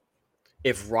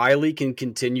 if Riley can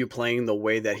continue playing the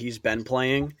way that he's been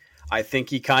playing, I think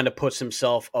he kind of puts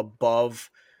himself above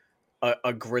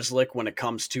a Grzelcyk when it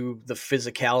comes to the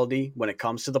physicality, when it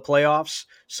comes to the playoffs.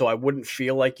 So I wouldn't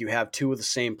feel like you have two of the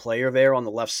same player there on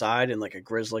the left side, and like a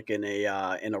Grzelcyk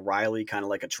and a Riley, kind of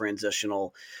like a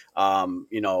transitional,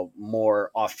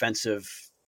 more offensive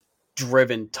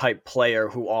driven type player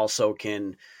who also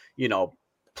can,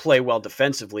 play well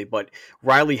defensively. But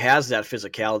Riley has that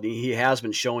physicality. He has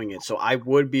been showing it. So I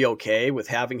would be okay with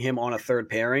having him on a third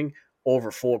pairing over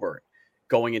Forbort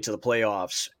going into the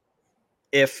playoffs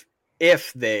if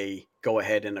they go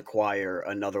ahead and acquire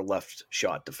another left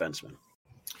shot defenseman.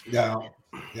 Yeah,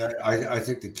 I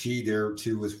think the key there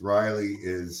too with Riley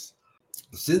is,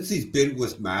 since he's been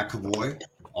with McAvoy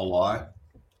a lot,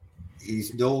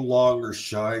 he's no longer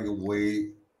shying away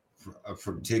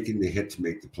from taking the hit to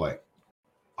make the play.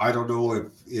 I don't know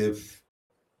if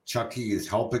Chucky is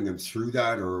helping him through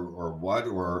that or what,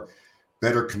 or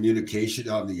better communication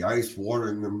on the ice,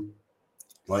 warning them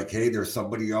like, hey, there's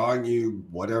somebody on you,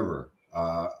 whatever.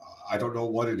 I don't know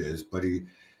what it is, but he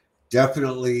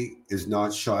definitely is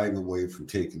not shying away from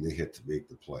taking the hit to make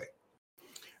the play.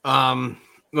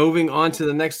 Moving on to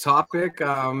the next topic.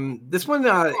 This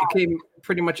one came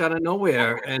pretty much out of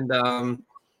nowhere, and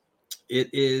it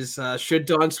is should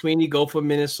Don Sweeney go for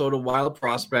Minnesota Wild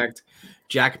prospect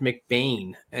Jack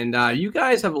McBain? And you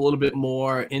guys have a little bit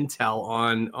more intel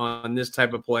on this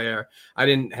type of player. I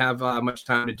didn't have much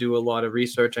time to do a lot of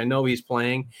research. I know he's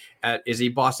playing is he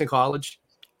Boston College?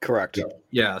 Correct.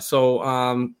 Yeah.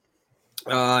 So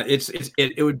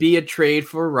it would be a trade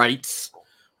for rights.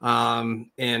 And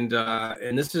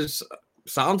this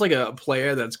sounds like a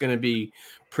player that's going to be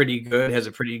pretty good, has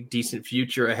a pretty decent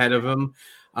future ahead of him.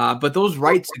 But those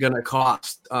rights are going to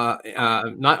cost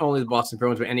not only the Boston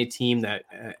Bruins, but any team that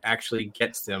actually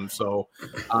gets them. So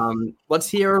let's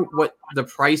hear what the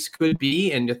price could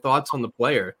be and your thoughts on the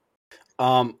player.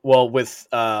 Well, with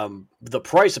the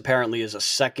price apparently is a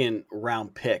second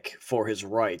round pick for his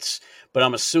rights, but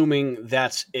I'm assuming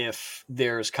that's if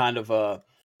there's kind of an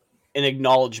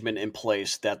acknowledgement in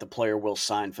place that the player will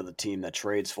sign for the team that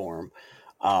trades for him.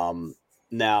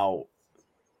 Now,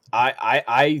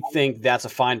 I think that's a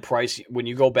fine price when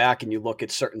you go back and you look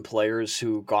at certain players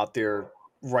who got their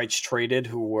rights traded,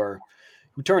 who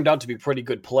turned out to be pretty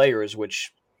good players,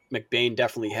 which McBain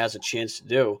definitely has a chance to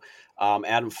do.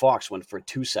 Adam Fox went for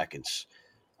 2 seconds.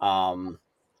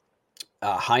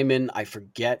 Hyman, I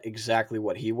forget exactly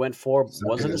what he went for.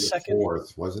 Was it a second?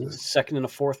 Fourth, wasn't it? Second and a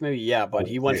fourth, maybe. Yeah, but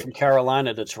he went from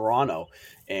Carolina to Toronto,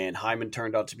 and Hyman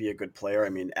turned out to be a good player. I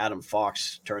mean, Adam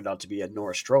Fox turned out to be a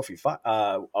Norris Trophy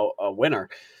a winner.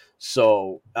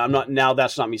 So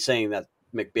that's not me saying that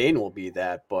McBain will be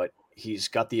that, but he's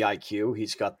got the IQ,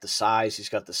 he's got the size, he's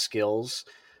got the skills.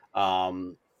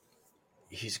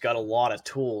 He's got a lot of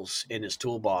tools in his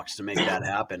toolbox to make that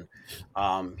happen.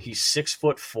 He's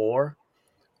 6'4",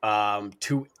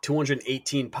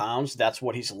 218 pounds. That's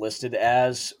what he's listed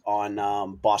as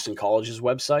on Boston College's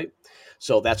website.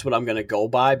 So that's what I'm going to go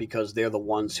by, because they're the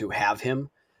ones who have him,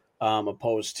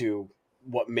 opposed to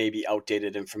what may be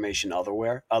outdated information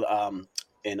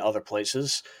in other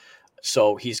places.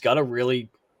 So he's got a really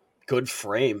good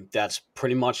frame that's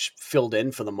pretty much filled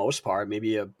in for the most part.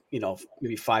 Maybe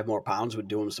maybe 5 more pounds would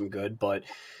do him some good, but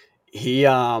he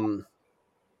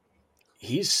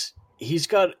he's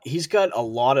got a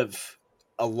lot of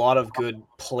good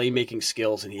playmaking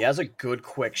skills, and he has a good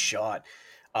quick shot.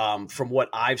 From what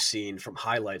I've seen from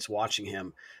highlights watching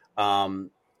him,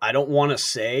 I don't want to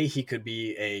say he could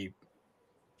be a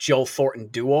Joe Thornton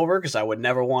do-over, because I would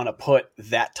never want to put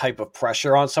that type of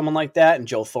pressure on someone like that. And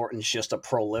Joe Thornton's just a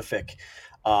prolific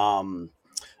playmaker,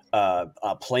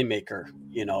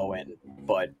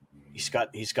 but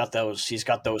he's got those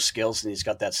skills, and he's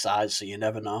got that size, so you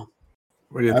never know.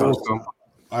 What are your thoughts, Tom?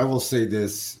 I will say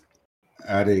this,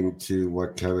 adding to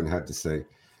what Kevin had to say.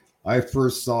 I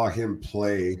first saw him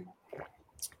play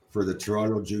for the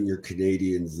Toronto Junior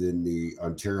Canadiens in the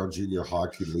Ontario Junior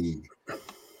Hockey League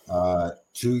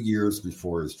 2 years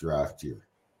before his draft year.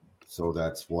 So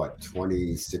that's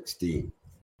 2016.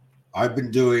 I've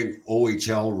been doing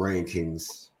OHL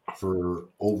rankings for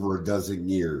over a dozen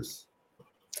years.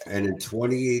 And in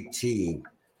 2018,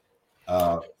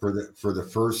 for the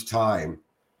first time,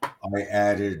 I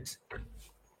added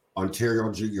Ontario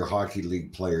Junior Hockey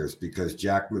League players because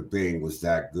Jack McBain was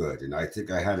that good. And I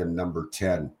think I had him number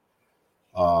 10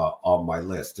 on my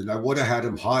list. And I would have had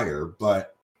him higher,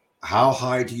 but how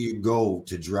high do you go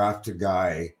to draft a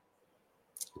guy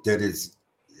that is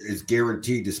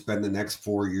guaranteed to spend the next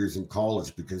 4 years in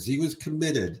college? Because he was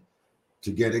committed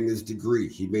to getting his degree.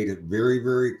 He made it very,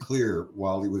 very clear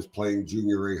while he was playing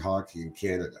junior A hockey in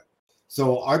Canada.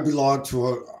 So I belong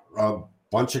to a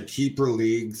bunch of keeper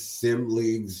leagues, sim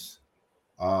leagues,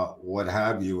 what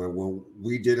have you. And when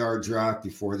we did our draft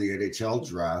before the NHL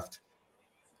draft,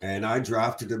 and I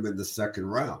drafted him in the second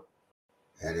round.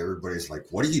 And everybody's like,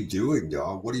 what are you doing,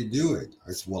 dog? What are you doing?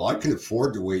 I said, well, I can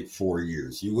afford to wait 4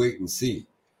 years. You wait and see.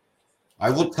 I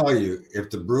will tell you,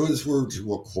 if the Bruins were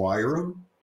to acquire him,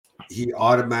 he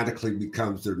automatically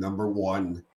becomes their number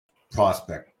one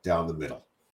prospect down the middle.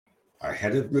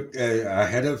 Ahead of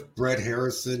Brett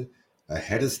Harrison,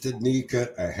 ahead of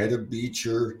Studnicka, ahead of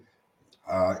Beecher,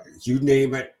 you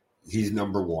name it, he's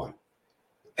number one.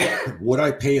 Would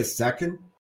I pay a second?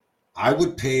 I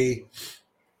would pay.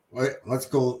 Let's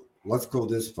go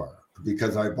this far,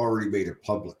 because I've already made it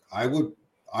public. I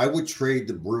would trade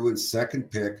the Bruins'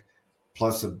 second pick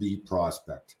plus a B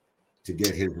prospect to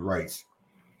get his rights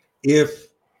if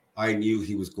I knew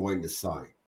he was going to sign.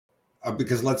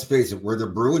 Because let's face it, where the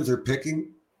Bruins are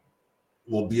picking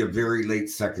will be a very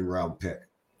late second round pick.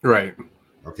 Right.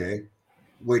 Okay.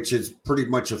 Which is pretty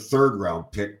much a third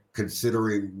round pick,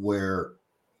 considering where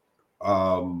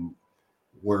McBain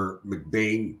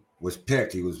was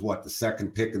picked. He was the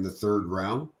second pick in the third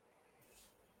round,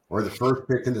 or the first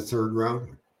pick in the third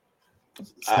round?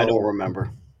 I don't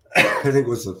remember. I think it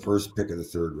was the first pick of the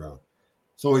third round.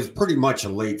 So he's pretty much a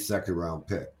late second round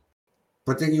pick.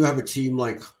 But then you have a team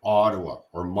like Ottawa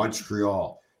or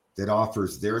Montreal that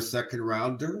offers their second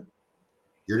rounder.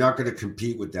 You're not going to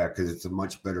compete with that because it's a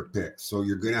much better pick. So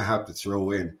you're going to have to throw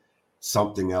in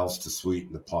something else to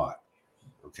sweeten the pot.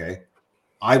 Okay.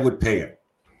 I would pay it.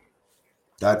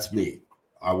 That's me.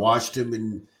 I watched him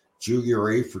in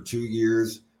junior A for 2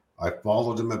 years. I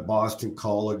followed him at Boston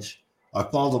College. I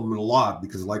followed him a lot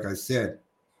because, like I said,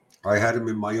 I had him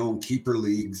in my own keeper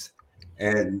leagues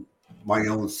and my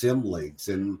own sim leagues.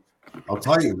 And I'll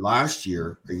tell you, a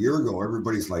year ago,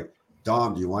 everybody's like,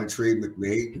 Dom, do you want to trade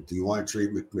McMahon? Do you want to trade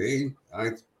McMahon?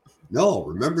 No,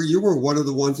 remember, you were one of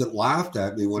the ones that laughed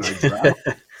at me when I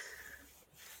drafted.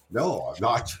 No, I'm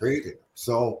not trading.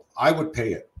 So I would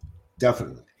pay it.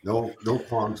 Definitely. No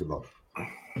qualms about it.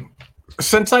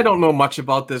 Since I don't know much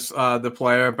about this, the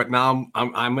player, but now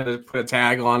I'm going to put a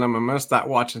tag on him. I'm going to start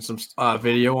watching some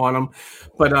video on him.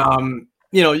 But,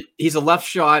 he's a left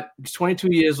shot. He's 22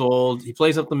 years old. He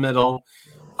plays up the middle.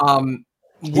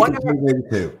 He can play wing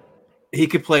too. He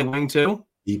could play wing too?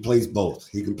 He plays both.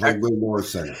 He can play wing or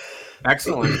center.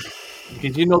 Excellent.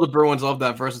 Because the Bruins love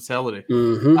that versatility.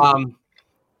 Mm-hmm.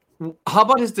 How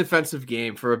about his defensive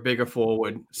game for a bigger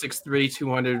forward? 6'3",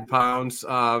 200 pounds,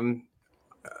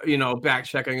 back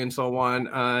checking and so on,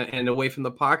 and away from the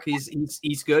puck.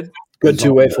 He's good. Good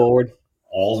two-way forward.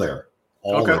 All there.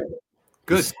 Okay. There.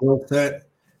 Good. The skill set.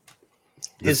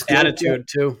 His attitude,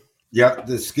 too. Yeah,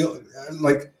 the skill.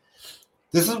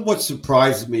 This is what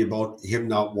surprises me about him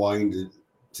not wanting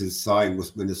to sign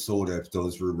with Minnesota if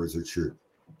those rumors are true.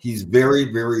 He's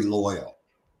very, very loyal.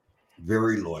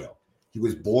 Very loyal. He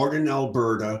was born in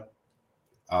Alberta,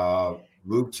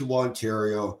 moved to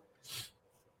Ontario.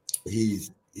 He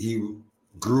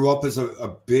grew up as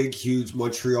a big, huge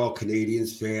Montreal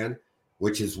Canadiens fan,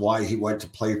 which is why he went to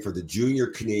play for the Junior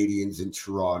Canadiens in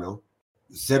Toronto.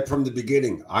 Said from the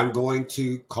beginning, I'm going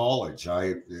to college.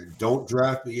 I don't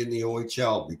draft me in the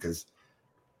OHL because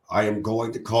I am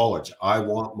going to college. I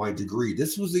want my degree.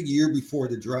 This was a year before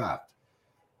the draft.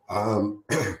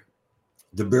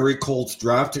 The Barrie Colts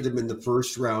drafted him in the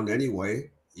first round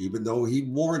anyway, even though he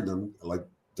warned them, like,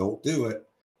 don't do it.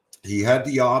 He had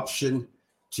the option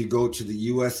to go to the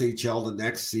USHL the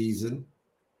next season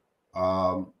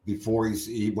before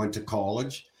he went to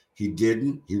college. He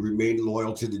didn't. He remained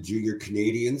loyal to the Junior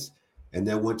Canadians and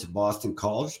then went to Boston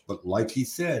College. But like he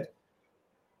said,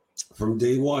 from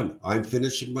day one, I'm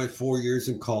finishing my 4 years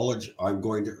in college. I'm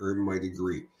going to earn my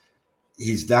degree.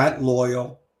 He's that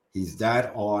loyal. He's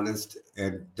that honest.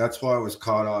 And that's why I was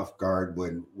caught off guard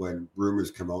when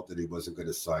rumors come out that he wasn't going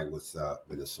to sign with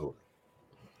Minnesota.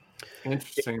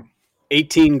 Interesting.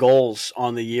 18 goals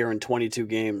on the year in 22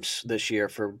 games this year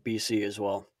for BC as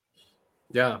well.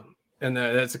 Yeah. And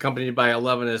that's accompanied by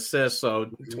 11 assists, so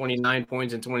 29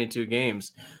 points in 22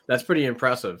 games. That's pretty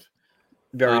impressive.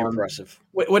 Very impressive.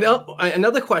 What else?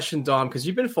 Another question, Dom, because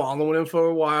you've been following him for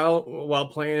a while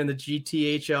playing in the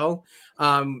GTHL,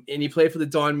 and he played for the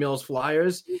Don Mills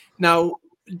Flyers. Now,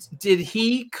 did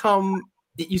he come?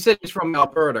 You said he's from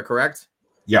Alberta, correct?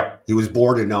 Yeah, he was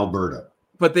born in Alberta,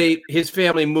 but his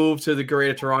family moved to the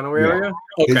Greater Toronto area.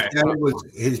 Yeah. Okay,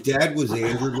 his dad was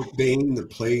Andrew McBain that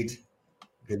played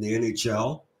in the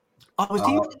NHL. Oh, was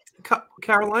he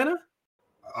Carolina?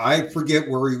 I forget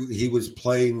where he was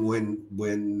playing when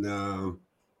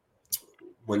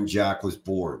Jack was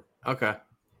born. Okay.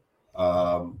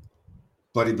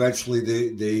 But eventually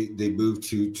they moved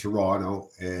to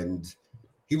Toronto, and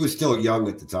he was still young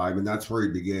at the time, and that's where he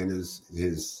began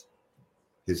his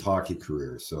hockey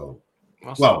career. So,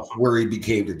 awesome. Well, where he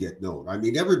became to get known. I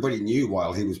mean, everybody knew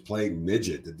while he was playing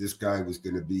midget that this guy was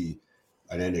going to be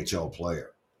an NHL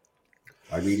player.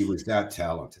 I mean, he was that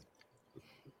talented.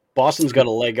 Boston's got a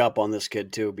leg up on this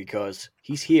kid, too, because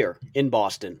he's here in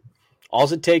Boston. All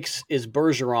it takes is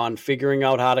Bergeron figuring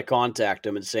out how to contact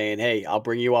him and saying, hey, I'll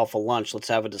bring you out for lunch. Let's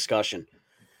have a discussion.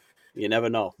 You never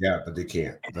know. Yeah, but they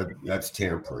can't. That's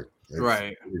tampering.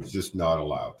 Right. It's just not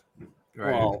allowed.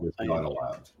 Right. Well, it's not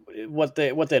allowed. What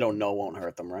they don't know won't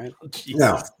hurt them, right?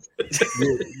 No.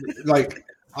 Like,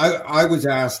 I was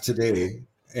asked today,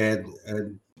 and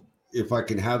if I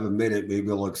can have a minute, maybe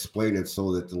I'll explain it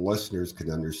so that the listeners can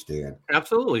understand.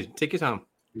 Absolutely. Take your time.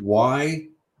 Why,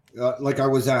 like I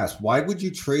was asked, why would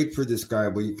you trade for this guy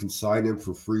when you can sign him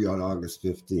for free on August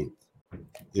 15th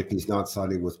if he's not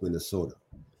signing with Minnesota?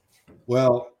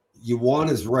 Well, you want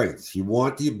his rights. You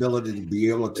want the ability to be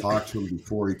able to talk to him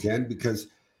before he can, because,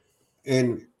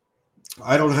 and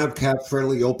I don't have Cap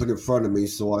Friendly open in front of me,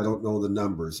 so I don't know the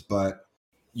numbers, but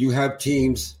you have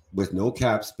teams with no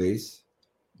cap space.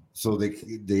 So they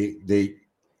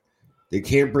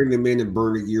can't bring him in and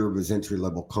burn a year of his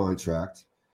entry-level contract.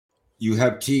 You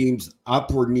have teams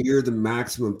up or near the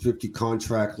maximum 50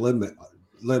 contract limit,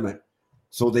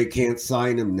 so they can't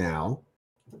sign him now.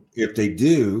 If they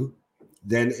do,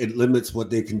 then it limits what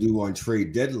they can do on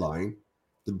trade deadline.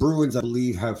 The Bruins, I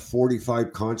believe, have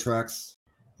 45 contracts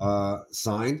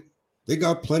signed. They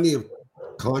got plenty of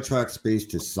contract space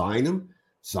to sign them,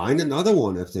 sign another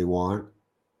one if they want,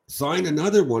 sign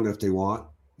another one if they want,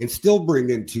 and still bring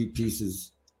in two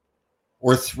pieces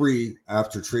or three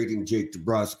after trading Jake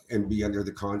DeBrusk and be under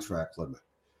the contract limit.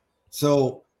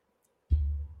 So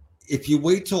if you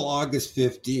wait till August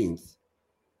 15th,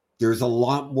 there's a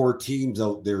lot more teams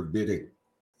out there bidding.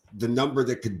 The number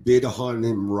that could bid on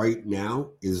him right now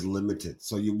is limited.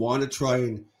 So you want to try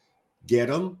and get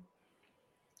him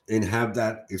and have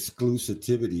that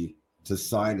exclusivity to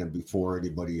sign him before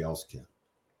anybody else can.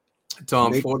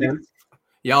 Tom, 40. Sense?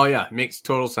 Yeah, oh yeah, makes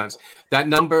total sense. That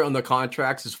number on the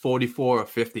contracts is 44 or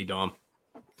 50, Dom.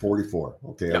 44.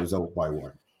 Okay, yep. I was out by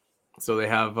one. So they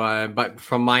have, but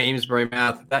from my Amesbury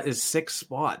math, that is 6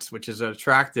 spots, which is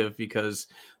attractive because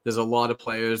there's a lot of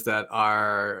players that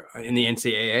are in the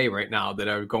NCAA right now that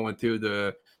are going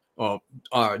through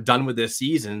are done with their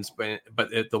seasons, but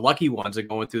the lucky ones are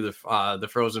going through the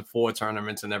Frozen Four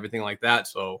tournaments and everything like that.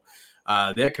 So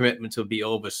their commitments will be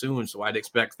over soon. So I'd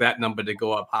expect that number to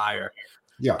go up higher.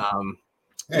 Yeah.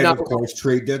 And of course,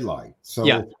 trade deadline. So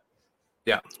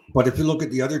yeah. But if you look at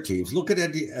the other teams, look at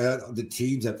the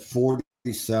teams at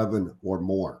 47 or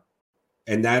more,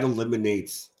 and that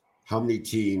eliminates how many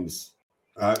teams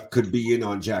could be in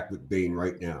on Jack McBain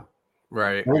right now.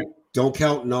 Right. Don't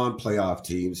count non-playoff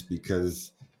teams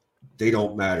because they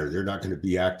don't matter. They're not going to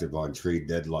be active on trade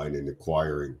deadline and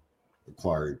acquiring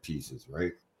pieces,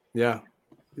 right? Yeah.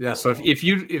 Yeah. So if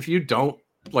you don't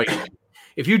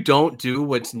if you don't do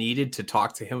what's needed to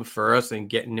talk to him first and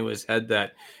get into his head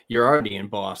that you're already in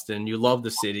Boston, you love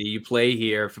the city, you play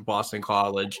here for Boston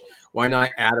College, why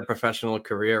not add a professional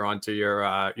career onto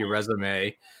your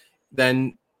resume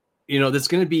then, there's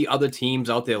going to be other teams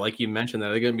out there, like you mentioned,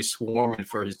 that are going to be swarming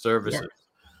for his services,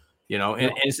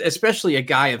 and especially a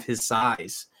guy of his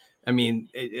size. I mean,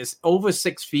 it's over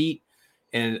 6 feet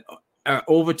and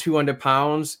over 200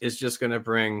 pounds is just going to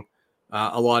bring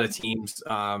a lot of teams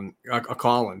a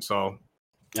calling. So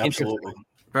absolutely.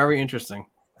 Very interesting.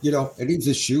 And he's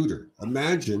a shooter.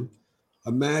 Imagine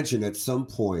at some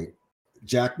point,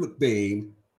 Jack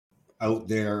McBain out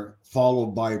there,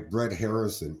 followed by Brett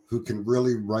Harrison, who can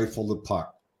really rifle the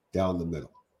puck down the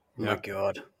middle. Oh my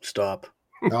God, stop.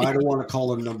 Now, I don't want to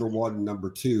call him number one and number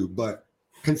two, but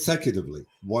consecutively,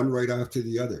 one right after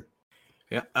the other.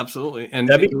 Yeah, absolutely. And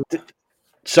that'd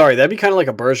be kind of like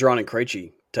a Bergeron and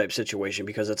Krejci type situation,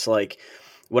 because it's like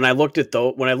when I look at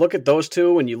those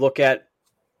two, and you look at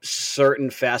certain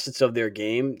facets of their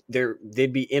game,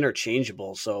 they'd be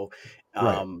interchangeable. So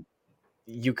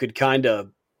you could kind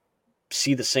of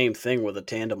see the same thing with a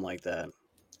tandem like that.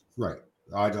 Right.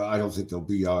 I don't think they'll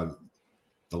be on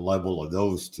the level of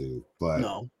those two, but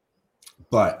no.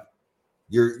 But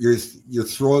you're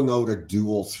throwing out a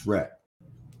dual threat.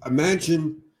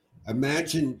 Imagine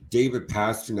David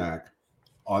Pastrnak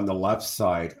on the left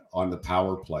side on the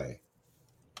power play,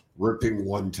 ripping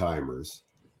one-timers,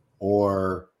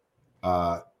 or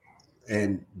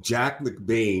and Jack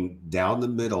McBain down the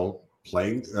middle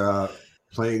playing the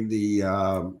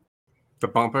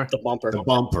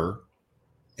bumper,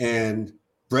 and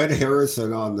Brett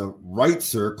Harrison on the right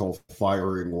circle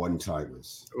firing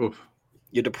one-timers. Oof.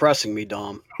 You're depressing me,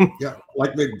 Dom. Yeah,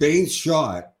 like McBain's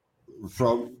shot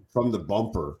from the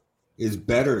bumper is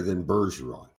better than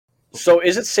Bergeron. So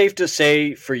is it safe to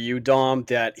say for you, Dom,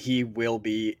 that he will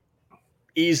be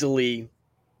easily,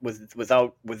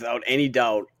 without any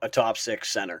doubt, a top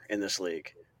 6 center in this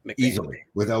league? McBain. Easily,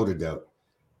 without a doubt.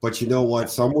 But you know what?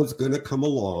 Someone's going to come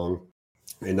along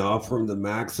and offer him the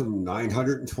maximum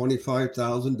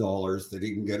 $925,000 that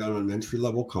he can get on an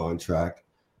entry-level contract,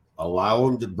 allow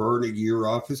him to burn a year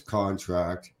off his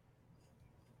contract,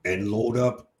 and load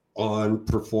up on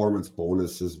performance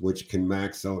bonuses, which can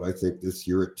max out, I think, this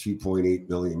year at $2.8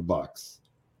 million.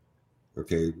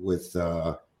 Okay,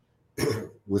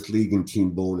 with league and team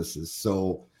bonuses.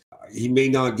 So he may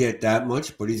not get that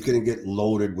much, but he's going to get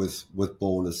loaded with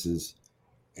bonuses.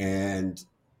 And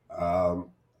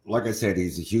like I said,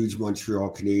 he's a huge Montreal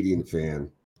Canadian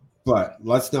fan. But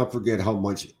let's not forget how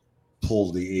much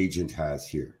pull the agent has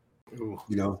here. Ooh.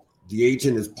 The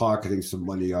agent is pocketing some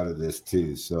money out of this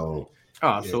too. So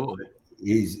absolutely,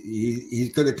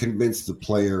 he's going to convince the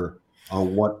player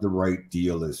on what the right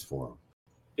deal is for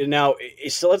him. Now,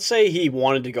 so let's say he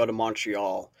wanted to go to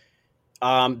Montreal.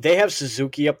 They have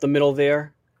Suzuki up the middle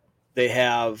there. They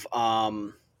have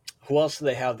who else do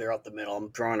they have there up the middle? I'm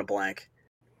drawing a blank.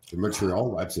 In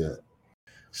Montreal, that's it.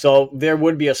 So there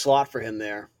would be a slot for him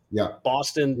there. Yeah.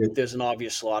 Boston, there's an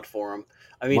obvious slot for him.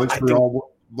 I mean,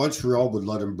 Montreal would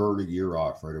let him burn a year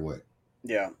off right away.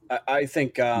 Yeah, I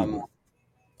think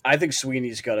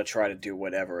Sweeney's got to try to do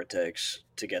whatever it takes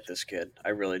to get this kid. I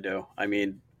really do. I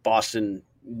mean, Boston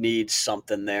needs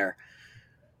something there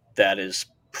that is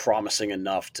promising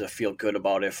enough to feel good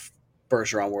about if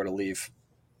Bergeron were to leave.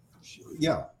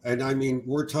 Yeah, and I mean,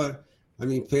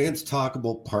 fans talk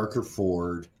about Parker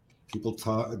Ford.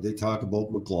 They talk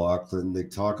about McLaughlin. They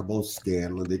talk about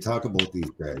Scanlon. They talk about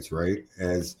these guys, right?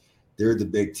 As they're the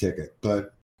big ticket.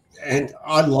 And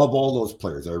I love all those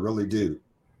players. I really do.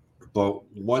 But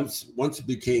once it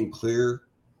became clear,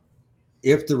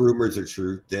 if the rumors are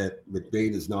true that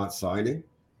McBain is not signing,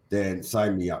 then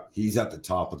sign me up. He's at the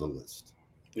top of the list.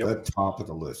 Yep. At the top of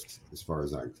the list, as far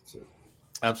as I'm concerned.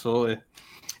 Absolutely.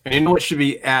 And you know what should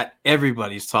be at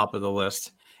everybody's top of the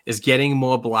list is getting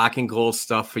more black and gold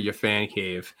stuff for your fan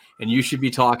cave. And you should be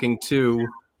talking to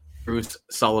Bruce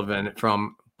Sullivan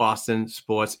from Boston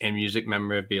Sports and Music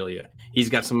Memorabilia. He's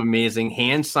got some amazing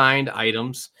hand-signed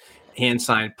items,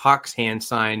 hand-signed pucks,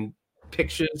 hand-signed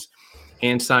pictures,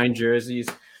 hand-signed jerseys,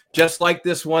 just like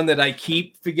this one that I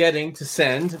keep forgetting to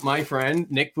send my friend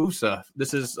Nick Busa.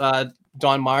 This is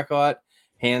Don Marcotte,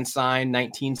 hand-signed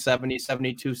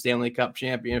 1970-72 Stanley Cup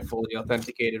champion, fully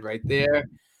authenticated right there,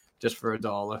 just for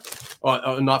 $1.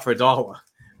 Oh, not for $1.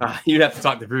 You'd have to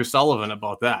talk to Bruce Sullivan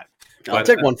about that. I'll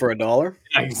take one for $1.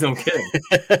 Yeah, no kidding.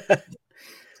 But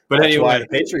That's anyway, why the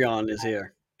Patreon is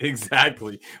here.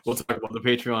 Exactly. We'll talk about the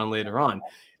Patreon later on.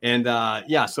 And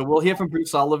so we'll hear from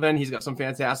Bruce Sullivan. He's got some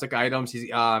fantastic items.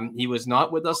 He was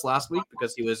not with us last week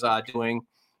because he was doing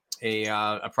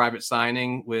a private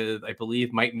signing with, I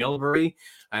believe, Mike Milbury.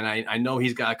 And I know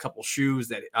he's got a couple shoes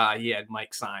that he had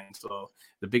Mike sign. So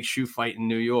the big shoe fight in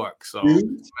New York. So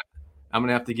I'm going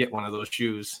to have to get one of those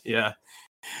shoes. Yeah.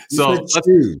 So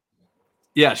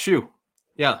Yeah, shoe.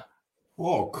 Yeah.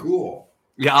 Oh, cool.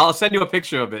 Yeah, I'll send you a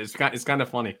picture of it. It's kind of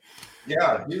funny.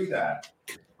 Yeah, do that.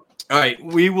 All right,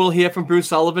 we will hear from Bruce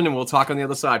Sullivan, and we'll talk on the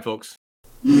other side, folks.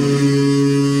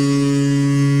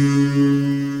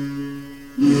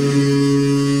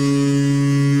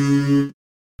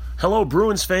 Hello,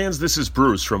 Bruins fans. This is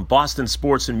Bruce from Boston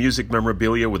Sports and Music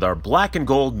Memorabilia with our Black and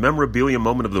Gold Memorabilia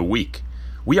Moment of the Week.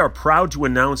 We are proud to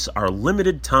announce our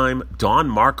limited-time Don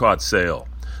Marcotte sale.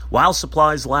 While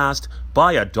supplies last,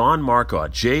 buy a Don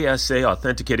Marcotte JSA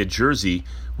authenticated jersey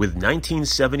with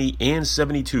 1970 and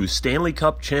 72 Stanley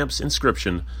Cup Champs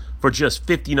inscription for just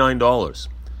 $59.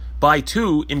 Buy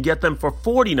two and get them for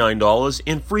 $49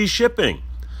 in free shipping.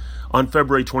 On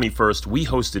February 21st, we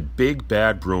hosted Big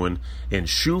Bad Bruin and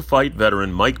shoe fight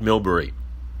veteran Mike Milbury.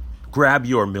 Grab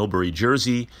your Milbury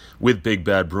jersey with Big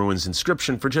Bad Bruin's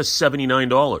inscription for just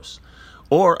 $79,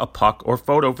 or a puck or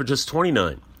photo for just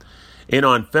 $29. And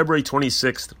on February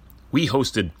 26th, we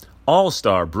hosted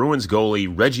All-Star Bruins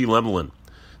goalie Reggie Lemelin.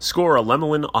 Score a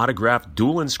Lemelin autographed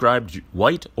dual-inscribed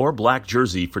white or black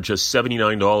jersey for just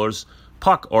 $79,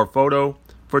 puck or photo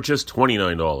for just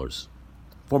 $29.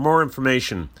 For more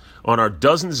information on our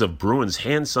dozens of Bruins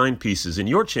hand-signed pieces and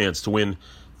your chance to win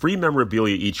free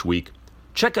memorabilia each week,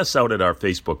 check us out at our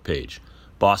Facebook page,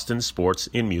 Boston Sports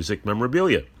and Music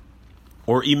Memorabilia,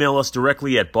 or email us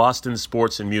directly at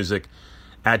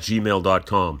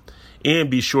bostonsportsandmusic@gmail.com.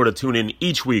 And be sure to tune in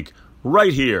each week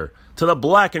right here to the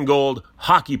Black and Gold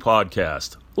Hockey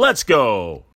Podcast. Let's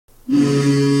go!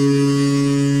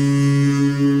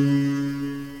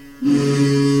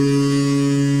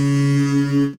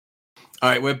 All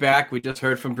right, we're back. We just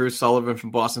heard from Bruce Sullivan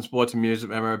from Boston Sports and Music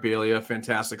Memorabilia.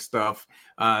 Fantastic stuff.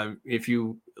 If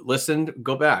you listened,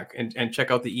 go back and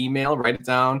check out the email, write it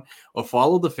down, or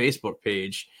follow the Facebook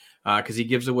page because he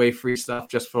gives away free stuff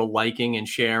just for liking and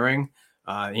sharing.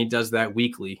 He does that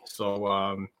weekly.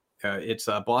 So it's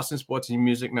Boston Sports and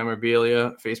Music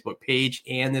Memorabilia Facebook page,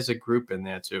 and there's a group in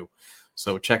there too.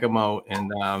 So check them out.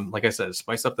 And like I said,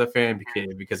 spice up the fan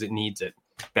because it needs it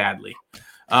badly.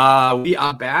 We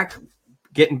are back.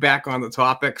 Getting back on the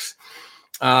topics.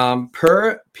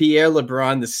 Per Pierre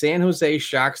LeBrun, the San Jose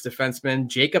Sharks defenseman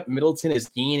Jacob Middleton is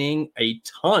gaining a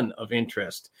ton of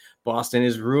interest. Boston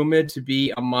is rumored to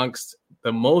be amongst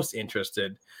the most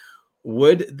interested.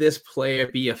 Would this player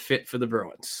be a fit for the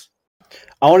Bruins?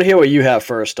 I want to hear what you have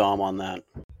first, Dom, on that.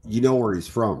 You know where he's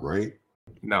from, right?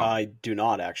 No. I do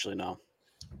not actually know.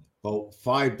 About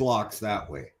 5 blocks that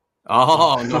way.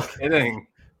 Oh, no kidding.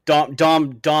 Dom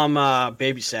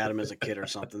babysat him as a kid or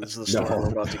something. This is the story we're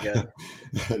about to get.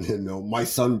 No, my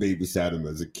son babysat him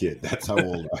as a kid. That's how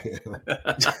old I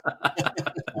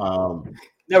am.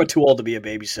 Never too old to be a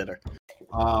babysitter.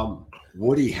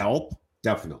 Would he help?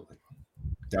 Definitely.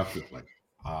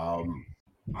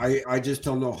 I just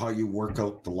don't know how you work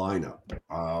out the lineup.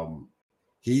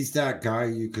 He's that guy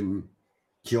you can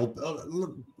kill.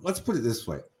 Let's put it this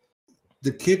way.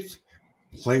 The kid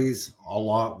plays a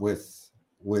lot with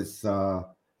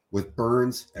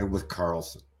Burns and with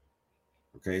Carlson.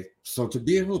 Okay, so to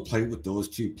be able to play with those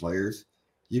two players,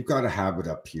 you've got to have it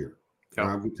up here.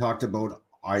 Yep. We talked about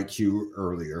IQ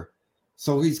earlier,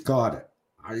 so he's got it.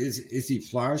 Is he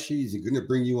flashy? Is he going to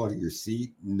bring you out of your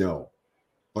seat? No,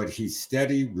 but he's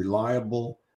steady,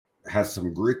 reliable, has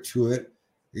some grit to it.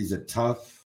 He's a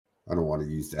tough. I don't want to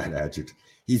use that adjective.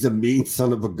 He's a mean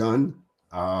son of a gun.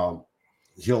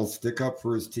 He'll stick up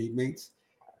for his teammates.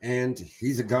 And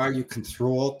he's a guy you can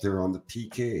throw out there on the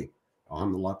PK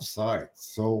on the left side.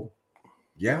 So,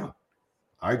 yeah,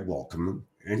 I'd welcome him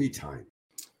anytime.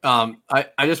 I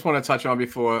just want to touch on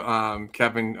before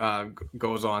Kevin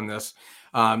goes on this.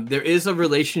 There is a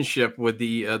relationship with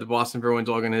the Boston Bruins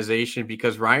organization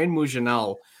because Ryan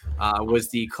Mougenel was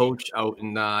the coach out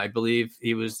in, I believe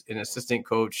he was an assistant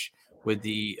coach with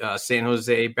the San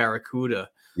Jose Barracuda.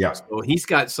 Yeah, so he's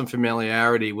got some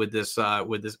familiarity with this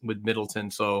with Middleton.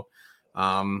 So,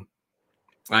 I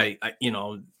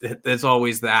there's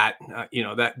always that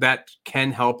that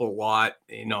can help a lot.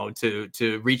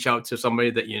 To reach out to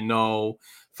somebody that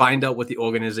find out what the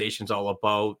organization's all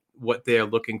about, what they're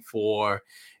looking for,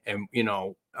 and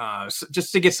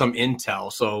just to get some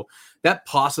intel. So that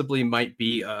possibly might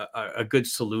be a good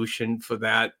solution for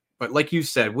that. But like you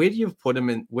said, where do you put him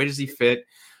in? Where does he fit?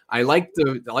 I like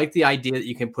the idea that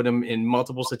you can put him in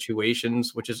multiple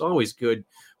situations, which is always good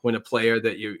when a player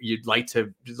that you'd like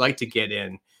to get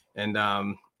in. And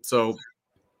so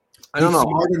I don't know.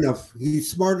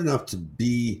 He's smart enough to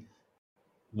be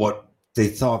what they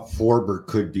thought Forbert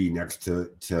could be next to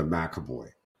McAvoy.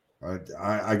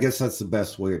 I guess that's the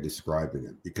best way of describing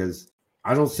it, because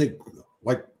I don't think,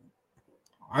 like,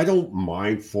 I don't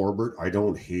mind Forbort. I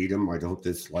don't hate him. I don't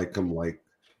dislike him like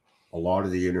a lot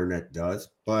of the internet does,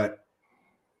 but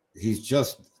he's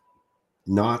just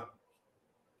not,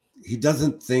 he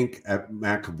doesn't think at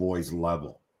McAvoy's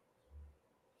level.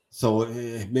 So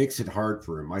it makes it hard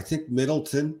for him. I think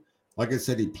Middleton, like I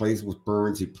said, he plays with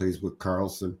Burns, he plays with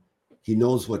Carlson. He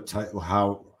knows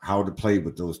how to play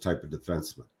with those type of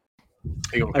defensemen.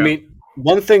 I mean,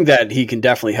 one thing that he can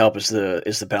definitely help is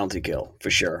the penalty kill for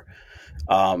sure.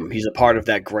 He's a part of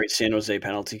that great San Jose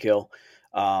penalty kill.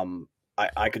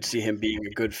 I could see him being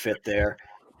a good fit there.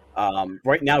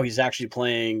 Right now, he's actually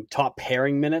playing top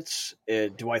pairing minutes.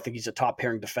 Do I think he's a top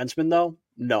pairing defenseman, though?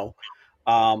 No.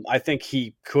 I think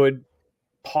he could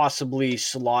possibly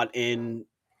slot in.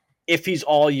 If he's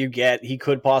all you get, he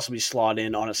could possibly slot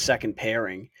in on a second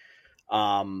pairing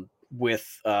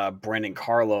with Brendan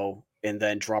Carlo and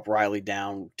then drop Riley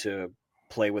down to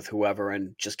play with whoever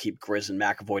and just keep Grizz and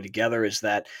McAvoy together. Is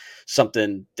that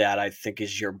something that I think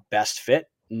is your best fit?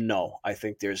 No, I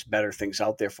think there's better things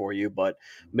out there for you, but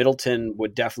Middleton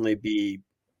would definitely be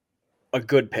a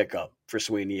good pickup for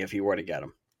Sweeney if he were to get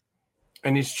him.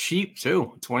 And he's cheap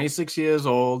too. 26 years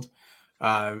old.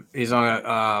 He's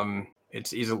on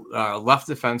he's a left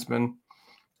defenseman.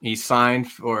 He's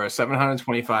signed for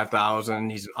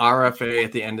 $725,000. He's an RFA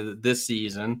at the end of this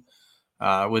season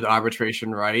with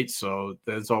arbitration rights. So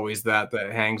there's always that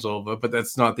hangs over, but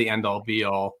that's not the end all be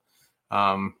all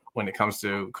when it comes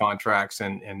to contracts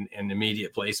and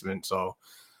immediate placement. So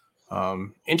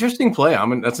interesting play.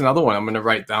 That's another one I'm going to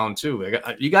write down too.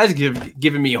 You guys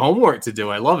giving me homework to do.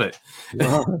 I love it.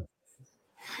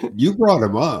 You brought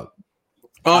him up.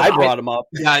 Oh, I brought him up.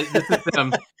 Yeah, this is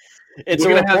them. It's a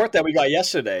report that we got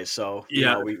yesterday, so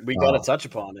yeah, we got to touch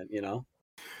upon it.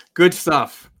 Good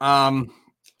stuff.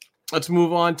 Let's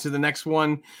move on to the next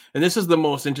one, and this is the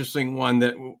most interesting one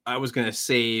that I was going to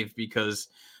save because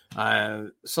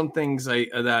some things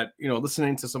that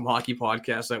listening to some hockey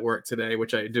podcasts at work today,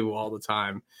 which I do all the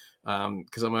time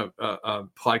because I'm a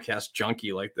podcast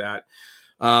junkie like that.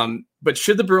 But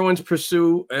should the Bruins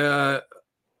pursue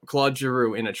Claude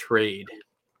Giroux in a trade?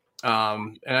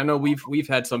 And I know we've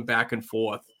had some back and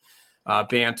forth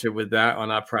banter with that on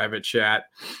our private chat.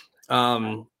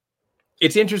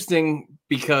 It's interesting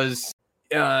because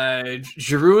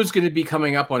Giroux is going to be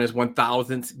coming up on his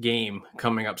 1,000th game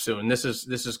coming up soon. This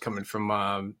is coming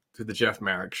from the Jeff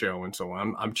Marek show, and so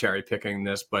I'm cherry picking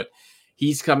this, but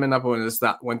he's coming up on his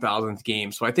 1,000th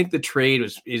game. So I think the trade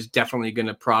is definitely going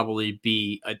to probably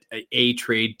be a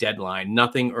trade deadline,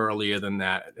 nothing earlier than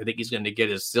that. I think he's going to get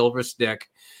his silver stick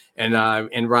and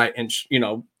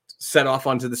set off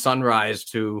onto the sunrise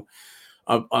to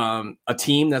a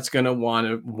team that's going to want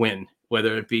to win,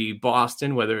 whether it be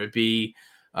Boston, whether it be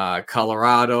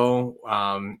Colorado,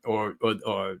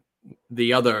 or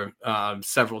the other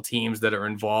several teams that are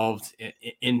involved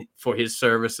in for his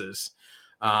services.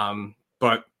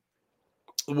 But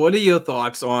what are your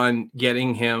thoughts on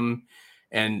getting him,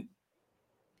 and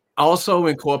also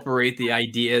incorporate the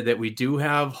idea that we do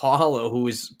have Haula, who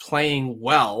is playing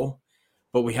well,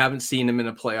 but we haven't seen him in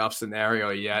a playoff scenario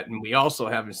yet. And we also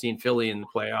haven't seen Philly in the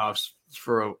playoffs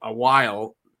for a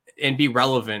while and be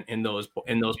relevant in those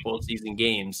postseason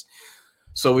games.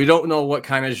 So we don't know what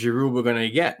kind of Giroux we're going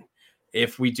to get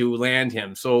if we do land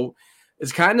him. So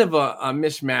it's kind of a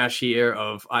mishmash here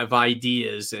of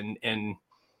ideas and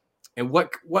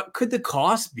what could the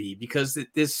cost be? Because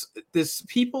this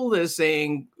people that are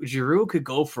saying Giroux could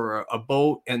go for a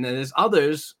boat, and then there's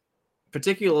others,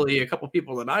 particularly a couple of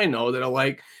people that I know, that are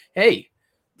like, hey,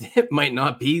 it might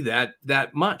not be that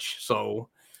much. So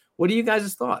what are you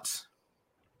guys' thoughts?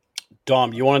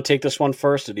 Dom, you want to take this one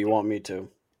first, or do you want me to?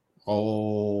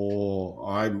 Oh,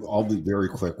 I'll be very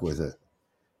quick with it.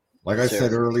 Like I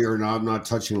said earlier, now I'm not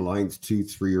touching lines 2,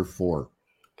 3, or 4.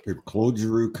 If Claude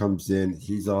Giroux comes in,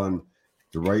 he's on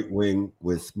the right wing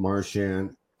with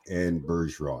Marchand and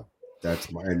Bergeron.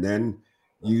 And then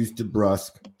use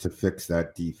DeBrusk to fix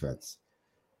that defense.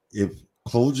 If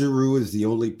Claude Giroux is the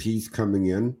only piece coming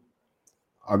in,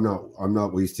 I'm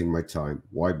not wasting my time.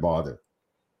 Why bother?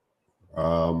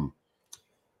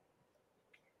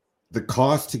 The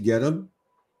cost to get him,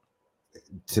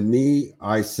 to me,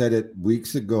 I said it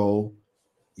weeks ago,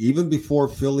 even before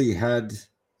Philly had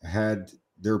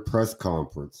their press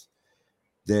conference,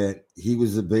 that he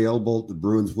was available, the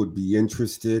Bruins would be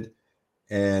interested,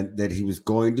 and that he was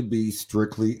going to be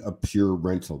strictly a pure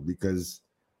rental, because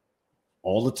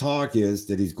all the talk is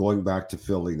that he's going back to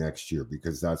Philly next year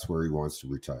because that's where he wants to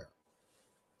retire.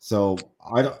 So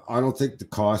I don't think the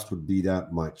cost would be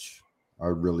that much. I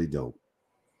really don't.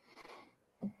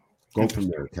 Go from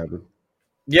there, Kevin.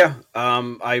 Yeah,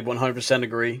 I 100%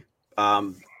 agree.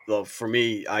 For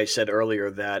me, I said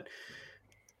earlier that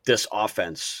this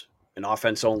offense, an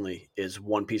offense only, is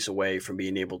one piece away from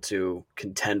being able to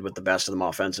contend with the best of them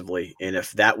offensively. And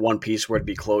if that one piece were to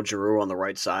be Claude Giroux on the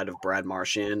right side of Brad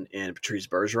Marchand and Patrice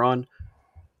Bergeron,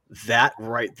 that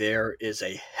right there is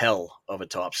a hell of a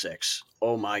top six.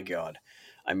 Oh my God.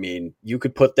 I mean, you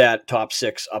could put that top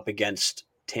six up against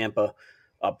Tampa,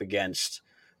 up against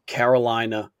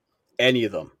Carolina, any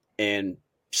of them, and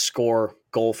score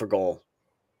goal for goal,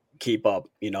 keep up,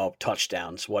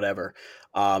 touchdowns, whatever.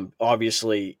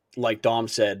 Obviously, like Dom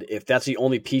said, if that's the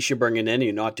only piece you're bringing in and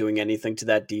you're not doing anything to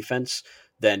that defense,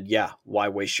 then yeah, why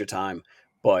waste your time?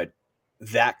 But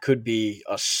that could be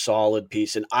a solid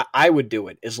piece. And I would do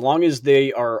it as long as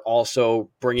they are also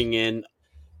bringing in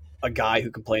a guy who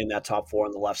can play in that top four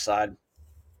on the left side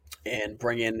and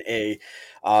bring in a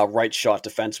right shot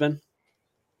defenseman.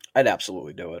 I'd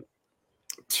absolutely do it.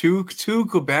 Two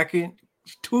Quebecians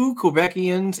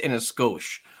and a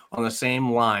Scotia on the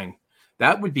same line.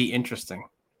 That would be interesting.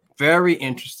 Very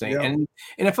interesting. Yeah. And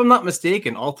if I'm not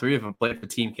mistaken, all three of them played for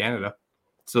Team Canada.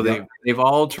 So they've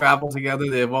all traveled together.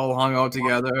 They've all hung out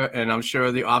together. And I'm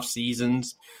sure the off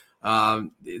seasons,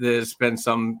 there's been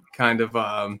some kind of,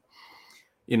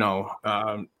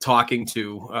 talking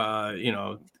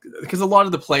to, because a lot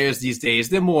of the players these days,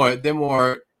 they're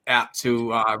more apt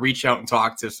to reach out and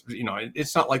talk to,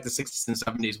 it's not like the 60s and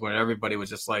 70s where everybody was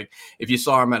just like, if you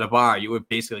saw them at a bar, you were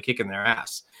basically kicking their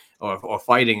ass or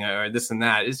fighting or this and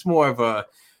that. It's more of a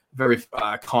very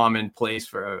common place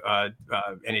for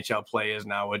NHL players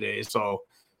nowadays. So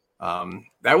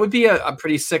that would be a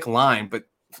pretty sick line. But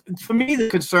for me, the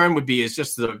concern would be is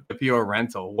just the pure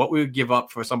rental. What we would give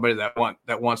up for somebody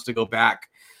that wants to go back.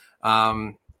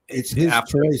 It's his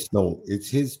choice, though. It's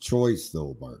his choice,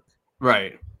 though, Mark.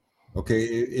 Right. Okay.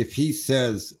 If he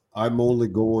says, I'm only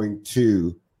going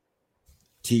to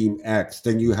Team X,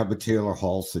 then you have a Taylor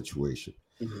Hall situation.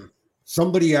 Mm-hmm.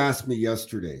 Somebody asked me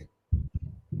yesterday,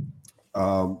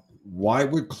 why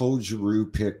would Claude Giroux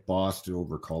pick Boston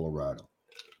over Colorado?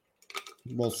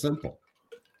 Well, simple.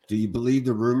 Do you believe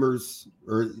the rumors,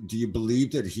 or do you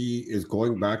believe that he is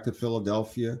going back to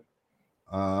Philadelphia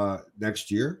next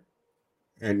year?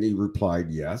 And he replied,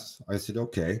 yes. I said,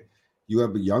 okay. You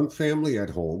have a young family at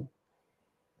home.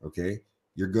 Okay.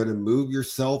 You're going to move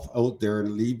yourself out there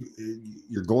and leave.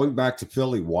 You're going back to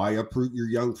Philly. Why uproot your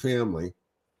young family?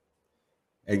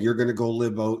 And you're going to go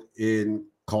live out in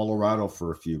Colorado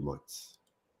for a few months.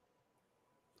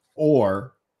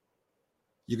 Or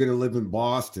you're going to live in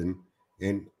Boston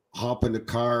and hop in a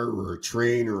car or a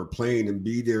train or a plane and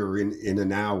be there in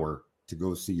an hour to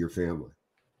go see your family.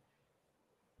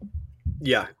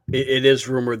 Yeah, it is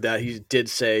rumored that he did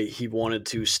say he wanted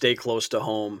to stay close to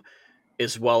home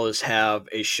as well as have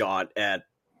a shot at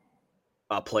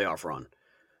a playoff run.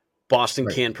 Boston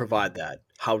can provide that.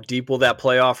 How deep will that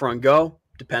playoff run go?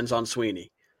 Depends on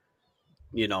Sweeney.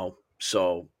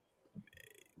 So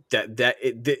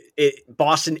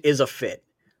Boston is a fit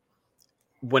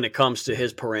when it comes to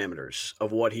his parameters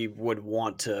of what he would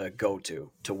want to go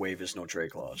to waive his no trade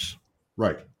clause.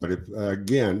 Right. But if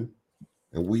again,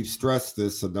 and we've stressed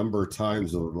this a number of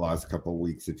times over the last couple of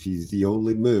weeks, if he's the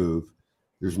only move,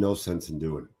 there's no sense in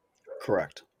doing it.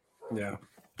 Correct. Yeah.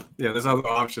 Yeah, there's other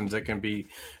options that can be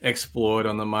explored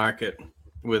on the market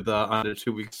with under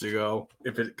 2 weeks to go.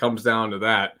 If it comes down to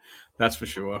that, that's for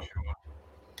sure.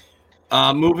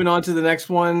 Moving on to the next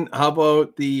one. How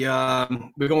about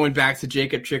we're going back to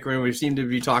Jacob Chychrun. We seem to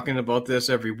be talking about this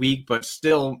every week, but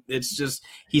still it's just,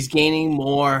 he's gaining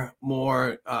more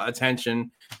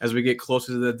attention as we get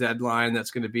closer to the deadline.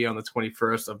 That's going to be on the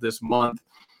 21st of this month.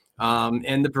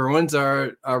 And the Bruins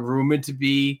are rumored to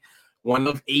be one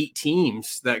of 8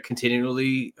 teams that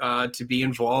continually to be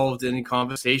involved in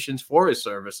conversations for his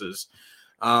services.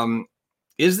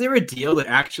 Is there a deal that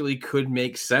actually could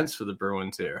make sense for the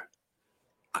Bruins here?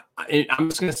 I'm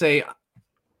just going to say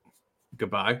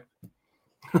goodbye.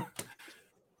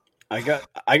 I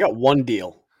got one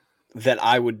deal that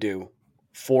I would do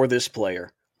for this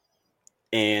player.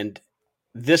 And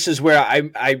this is where I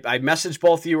messaged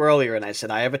both of you earlier, and I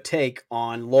said I have a take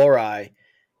on Lohrei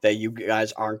that you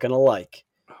guys aren't going to like.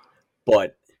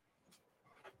 But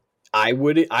I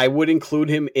would include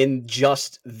him in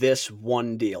just this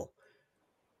one deal.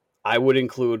 I would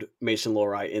include Mason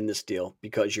Lohrei in this deal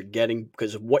because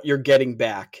what you're getting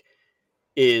back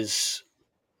is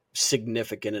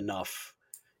significant enough,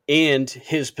 and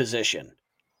his position,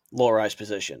 Lohrei's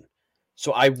position.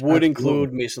 So I would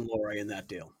include Mason Lohrei in that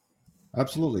deal.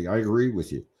 Absolutely. I agree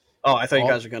with you. Oh, I thought you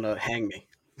guys were going to hang me.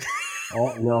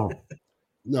 Oh, no,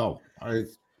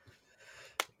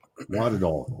 not at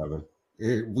all, Kevin.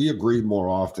 We agree more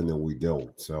often than we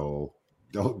don't. So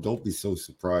don't be so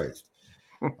surprised.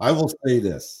 I will say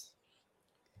this.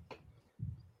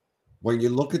 When you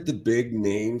look at the big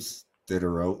names that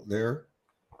are out there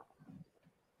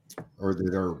or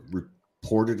that are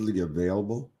reportedly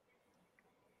available,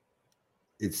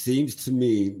 it seems to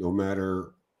me, no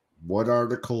matter what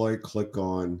article I click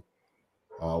on,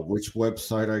 which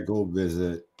website I go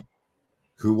visit,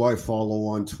 who I follow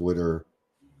on Twitter,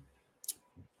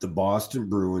 the Boston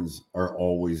Bruins are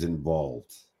always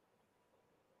involved.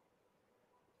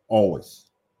 Always.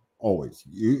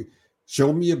 You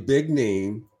show me a big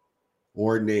name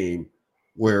or a name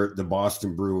where the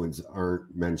Boston Bruins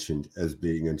aren't mentioned as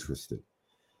being interested.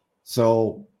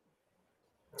 So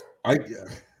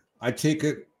I take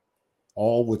it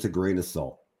all with a grain of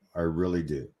salt. I really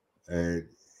do.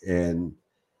 And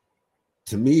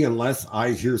to me, unless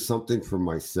I hear something for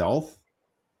myself,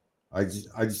 I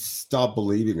just stop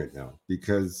believing it now,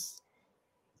 because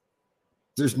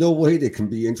there's no way they can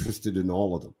be interested in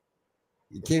all of them.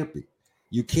 You can't be.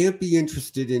 You can't be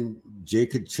interested in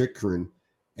Jacob Chychrun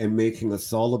and making a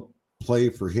solid play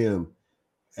for him,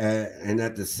 and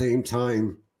at the same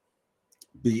time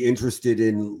be interested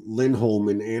in Lindholm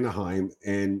in Anaheim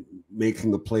and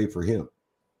making a play for him.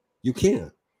 You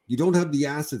can't. You don't have the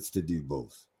assets to do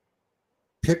both.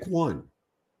 Pick one.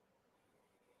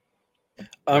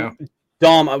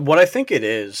 Dom, what I think it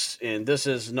is, and this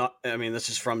is not, I mean, this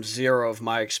is from zero of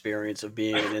my experience of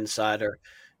being an insider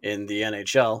in the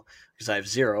NHL, because I have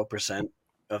 0%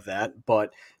 of that.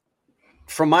 But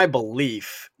from my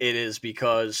belief, it is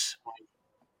because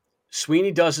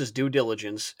Sweeney does his due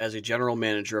diligence as a general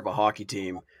manager of a hockey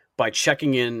team by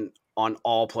checking in on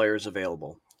all players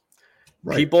available.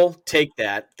 Right. People take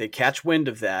that, they catch wind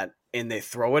of that, and they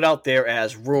throw it out there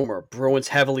as rumor. Bruins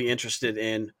heavily interested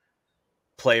in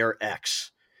player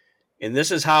X. And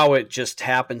this is how it just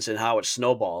happens and how it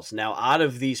snowballs. Now, out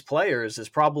of these players, there's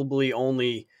probably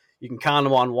only, you can count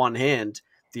them on one hand,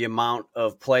 the amount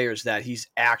of players that he's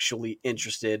actually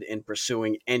interested in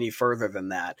pursuing any further than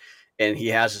that. And he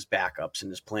has his backups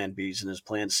and his plan Bs and his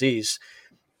plan Cs.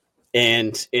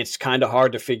 And it's kind of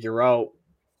hard to figure out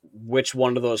which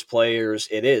one of those players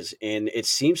it is. And it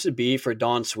seems to be for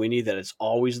Don Sweeney that it's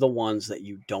always the ones that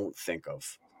you don't think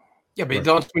of. Yeah, but right.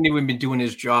 Don Sweeney wouldn't be doing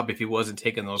his job if he wasn't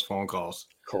taking those phone calls.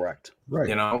 Correct. Right.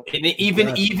 You know, and even,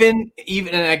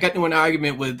 and I got into an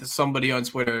argument with somebody on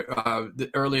Twitter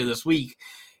earlier this week.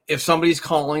 If somebody's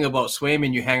calling about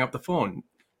Swayman, you hang up the phone.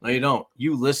 No, you don't.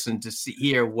 You listen to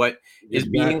hear what is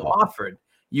being offered.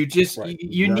 You just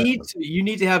you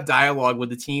need to have dialogue with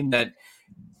the team that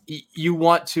you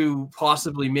want to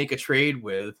possibly make a trade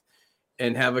with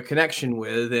and have a connection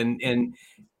with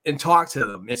and talk to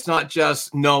them. It's not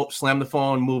just slam the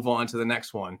phone, move on to the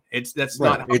next one. That's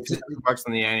not how it works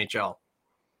in the NHL.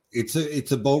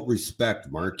 It's about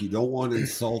respect, Mark. You don't want to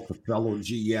insult a fellow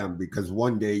GM because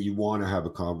one day you want to have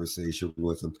a conversation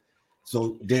with them.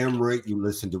 So damn right you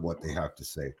listen to what they have to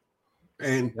say.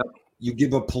 And you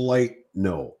give a polite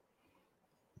no.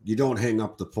 You don't hang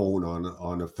up the phone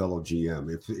on a fellow GM.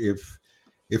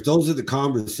 If those are the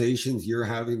conversations you're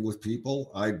having with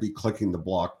people, I'd be clicking the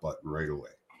block button right away.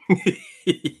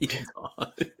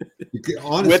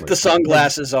 Honestly, with the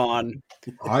sunglasses on,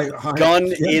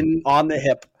 gun in on the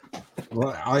hip.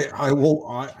 Well, I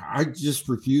won't. I just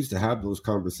refuse to have those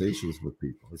conversations with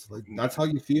people. It's like, that's how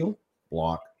you feel?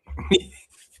 Block.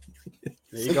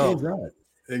 There you go.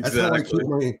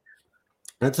 Exactly.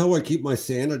 That's how I keep my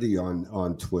sanity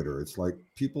on Twitter. It's like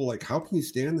people like, how can you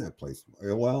stand that place?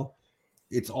 Well,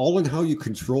 it's all in how you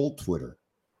control Twitter.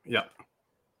 Yeah.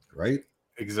 Right?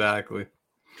 Exactly.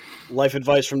 Life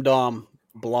advice from Dom: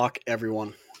 block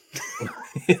everyone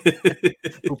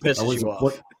who pisses you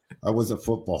off. I was a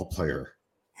football player.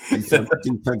 He's a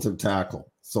defensive tackle,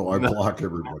 so I block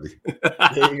everybody.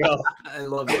 There you go. I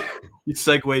love it. You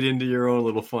segued into your own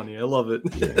little funny. I love it.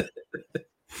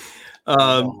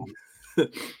 Yeah.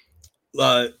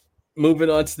 Moving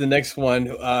on to the next one.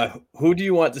 Who do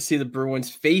you want to see the Bruins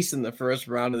face in the first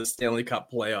round of the Stanley Cup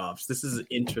playoffs? This is an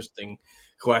interesting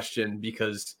question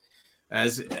because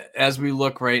as we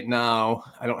look right now,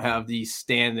 I don't have the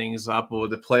standings up or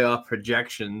the playoff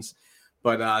projections,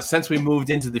 but since we moved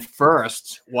into the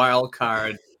first wild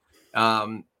card,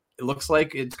 it looks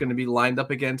like it's going to be lined up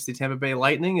against the Tampa Bay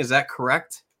Lightning. Is that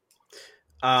correct?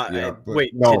 Today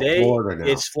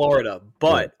it's Florida,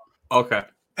 but okay.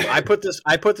 I put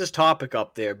this topic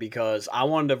up there because I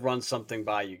wanted to run something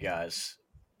by you guys.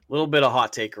 A little bit of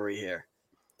hot takery here.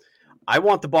 I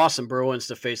want the Boston Bruins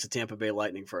to face the Tampa Bay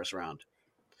Lightning first round.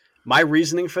 My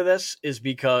reasoning for this is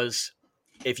because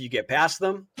if you get past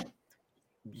them,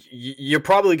 you're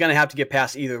probably going to have to get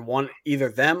past either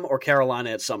them or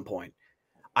Carolina at some point.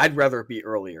 I'd rather it be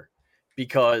earlier,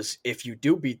 because if you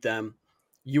do beat them,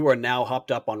 you are now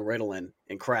hopped up on Ritalin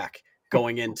and crack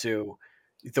going into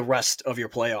the rest of your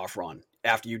playoff run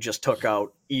after you just took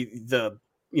out the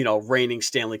reigning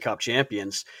Stanley Cup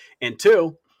champions. And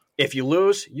 2, if you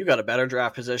lose, you got a better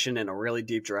draft position and a really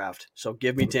deep draft. So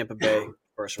give me Tampa Bay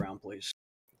first round, please.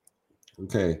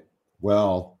 Okay.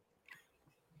 Well,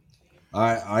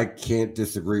 I can't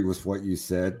disagree with what you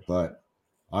said, but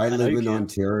I live in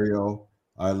Ontario.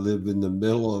 I live in the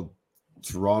middle of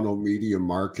Toronto media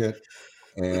market,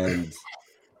 and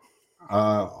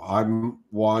I'm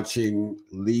watching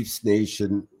Leafs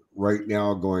Nation right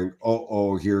now going,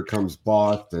 oh, here comes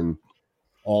Boston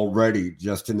already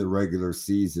just in the regular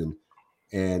season.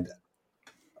 And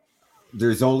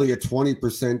there's only a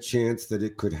 20% chance that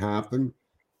it could happen.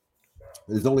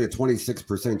 There's only a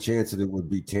 26% chance that it would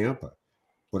be Tampa.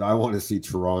 But I want to see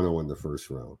Toronto in the first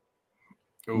round.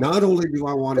 Ooh. Not only do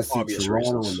I want to see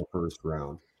Toronto in the first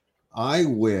round, I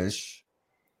wish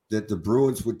that the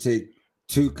Bruins would take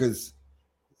Tuukka's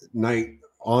night,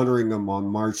 honoring them on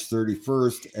March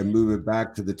 31st, and move it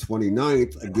back to the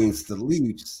 29th against the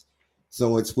Leafs.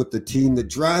 So it's with the team that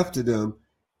drafted him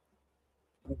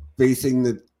facing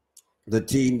the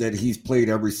team that he's played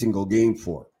every single game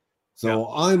for. So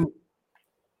I'm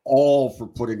all for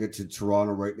putting it to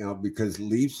Toronto right now, because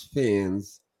Leafs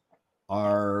fans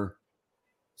are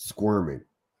squirming.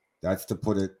 That's to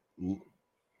put it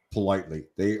politely.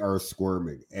 They are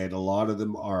squirming. And a lot of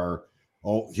them are,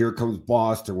 oh, here comes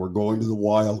Boston. We're going to the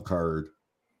wild card.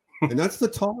 And that's the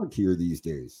talk here these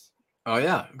days. Oh,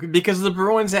 yeah. Because the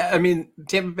Bruins,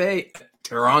 Tampa Bay,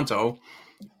 Toronto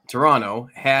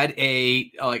had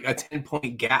a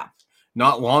 10-point gap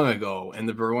not long ago. And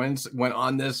the Bruins went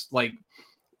on this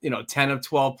 10 of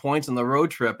 12 points on the road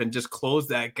trip and just closed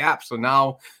that gap. So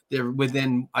now they're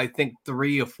within, I think,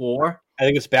 3 or 4. I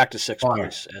think it's back to 6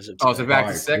 points as of today. Oh, so back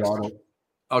to 6?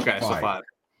 Okay, 5. So 5.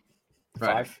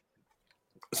 Right. 5.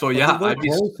 So, yeah.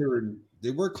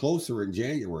 They were closer in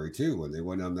January, too, when they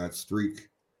went on that streak.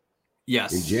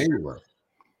 Yes. In January.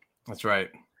 That's right.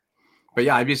 But,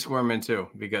 yeah, I'd be squirming, too,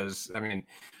 because,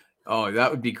 that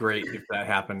would be great if that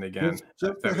happened again.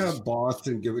 Just to have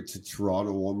Boston give it to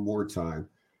Toronto one more time.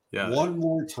 Yeah. One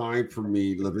more time for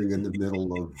me, living in the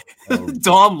middle of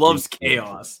Dom loves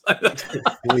chaos.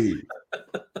 Please.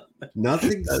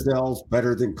 Nothing sells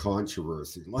better than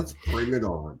controversy. Let's bring it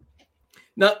on.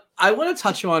 Now, I want to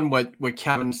touch on what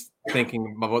Kevin's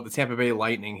thinking about the Tampa Bay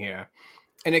Lightning here.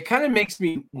 And it kind of makes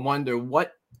me wonder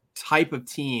what type of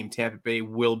team Tampa Bay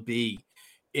will be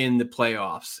in the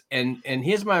playoffs. And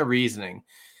here's my reasoning.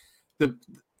 The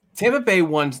Tampa Bay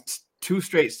won 2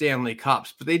 straight Stanley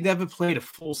Cups, but they never played a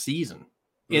full season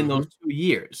in those 2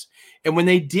 years. And when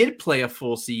they did play a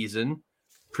full season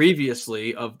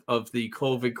previously of the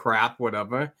COVID crap,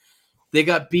 whatever, they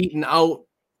got beaten out.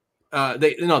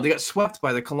 They got swept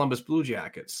by the Columbus Blue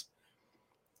Jackets.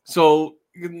 So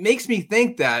it makes me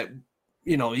think that,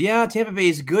 Tampa Bay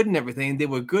is good and everything. They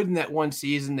were good in that one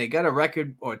season. They got a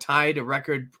record or tied a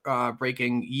record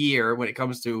breaking year when it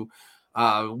comes to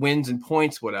wins and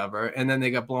points, whatever. And then they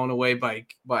got blown away by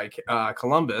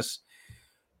Columbus.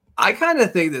 I kind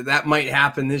of think that might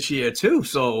happen this year too.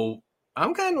 So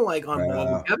I'm kind of like on board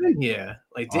with Kevin here.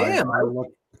 Like, damn.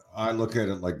 I look at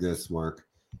it like this, Mark.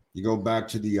 You go back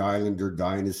to the Islander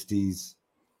dynasties.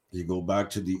 You go back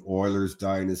to the Oilers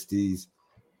dynasties.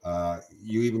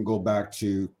 You even go back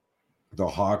to the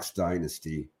Hawks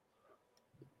dynasty.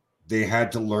 They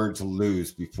had to learn to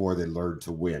lose before they learned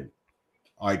to win.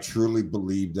 I truly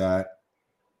believe that.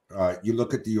 You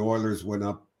look at the Oilers went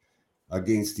up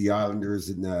against the Islanders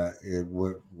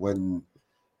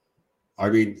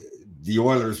the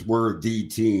Oilers were the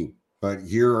team, but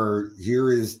here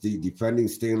is the defending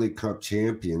Stanley Cup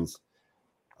champions,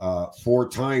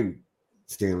 4-time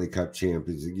Stanley Cup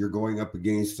champions, and you're going up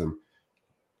against them.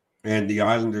 And the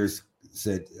Islanders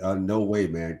said, no way,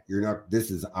 man. You're not.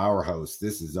 This is our house.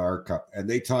 This is our cup. And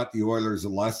they taught the Oilers a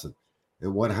lesson.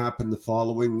 And what happened the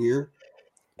following year?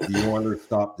 The Oilers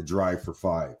stopped the drive for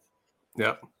 5.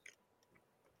 Yep.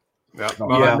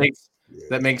 Well,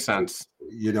 that makes sense.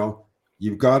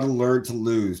 You've got to learn to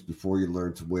lose before you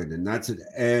learn to win. And that's at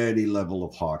any level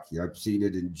of hockey. I've seen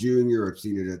it in junior. I've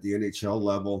seen it at the NHL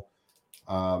level.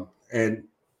 And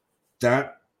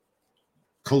that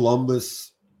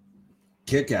Columbus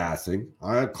kick-assing,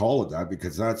 I call it that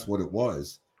because that's what it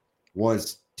was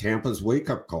Tampa's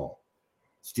wake-up call.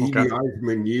 Stevie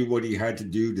Yzerman knew what he had to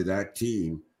do to that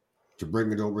team to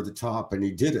bring it over the top, and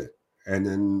he did it. And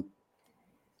then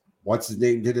what's his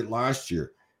name did it last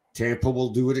year. Tampa will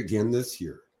do it again this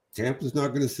year. Tampa's not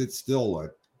going to sit still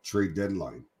at trade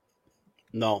deadline.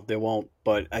 No, they won't.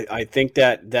 But I think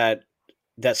that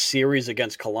series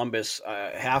against Columbus,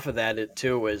 half of that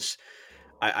too is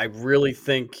I really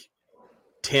think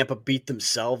Tampa beat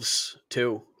themselves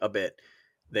too a bit.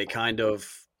 They kind of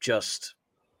just,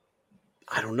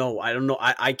 I don't know.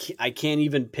 I can't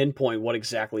even pinpoint what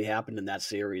exactly happened in that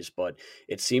series, but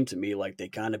it seemed to me like they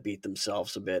kind of beat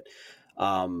themselves a bit.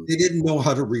 They didn't know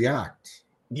how to react.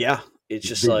 Yeah, it's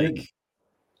just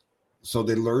so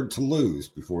they learned to lose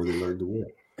before they learned to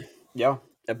win. Yeah,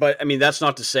 but I mean that's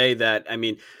not to say that.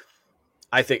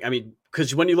 I think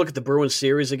because when you look at the Bruins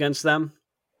series against them,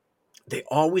 they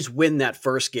always win that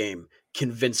first game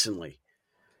convincingly.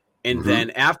 And then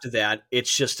after that,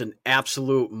 it's just an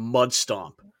absolute mud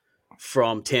stomp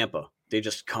from Tampa. They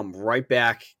just come right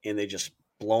back and they just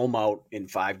blow them out in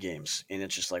 5 games. And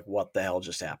it's just like, what the hell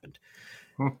just happened?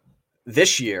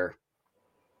 This year,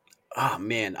 oh,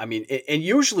 man. And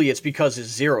usually it's because there's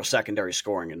 0 secondary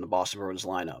scoring in the Boston Bruins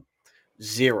lineup.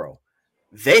 0.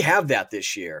 They have that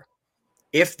this year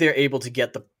if they're able to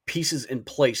get the pieces in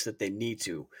place that they need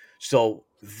to. So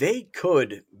they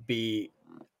could be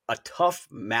a tough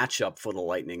matchup for the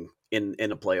Lightning in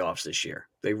the playoffs this year.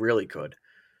 They really could.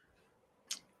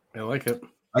 I like it.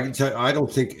 I can tell you, I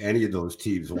don't think any of those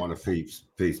teams want to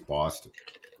face Boston.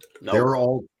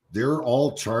 Nope. They're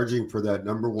all charging for that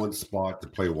number 1 spot to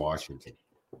play Washington.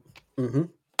 Mm-hmm.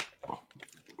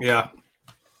 Yeah.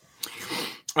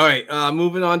 All right.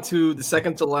 Moving on to the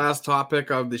second to last topic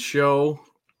of the show.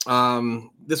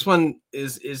 This one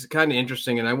is kind of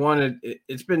interesting, and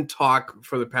it's been talk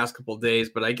for the past couple of days,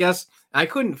 but I guess I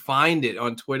couldn't find it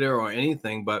on Twitter or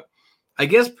anything, but I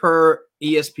guess per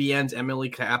ESPN's Emily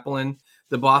Kaplan,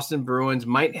 the Boston Bruins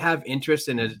might have interest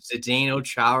in a Zdeno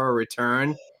Chara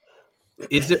return.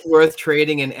 Is it worth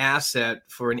trading an asset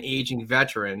for an aging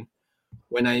veteran?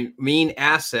 When I mean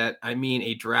asset, I mean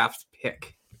a draft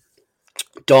pick.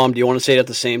 Dom, do you want to say it at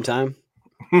the same time?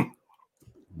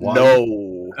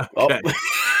 No. Okay.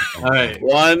 All right.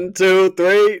 1, 2,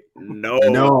 3. No.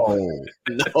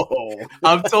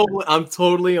 I'm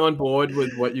totally on board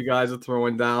with what you guys are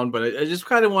throwing down, but I just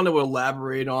kind of want to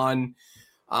elaborate on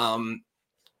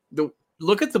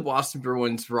look at the Boston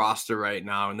Bruins roster right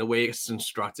now and the way it's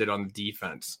constructed on the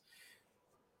defense.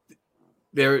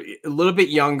 They're a little bit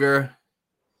younger,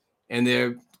 and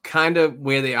they're kind of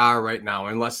where they are right now,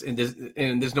 unless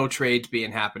there's no trades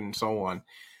being happened and so on.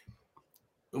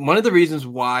 One of the reasons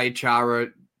why Chara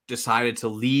decided to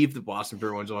leave the Boston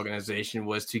Bruins organization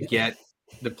was to get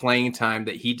the playing time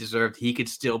that he deserved. He could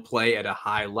still play at a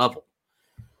high level.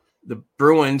 The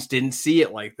Bruins didn't see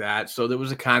it like that, so there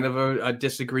was a kind of a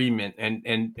disagreement,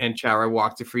 and Chara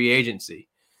walked to free agency.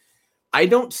 I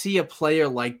don't see a player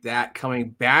like that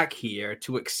coming back here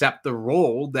to accept the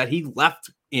role that he left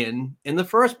in the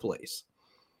first place.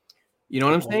 You know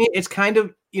what I'm saying? It's kind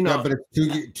of, Yeah, but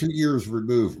it's 2 years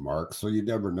removed, Mark, so you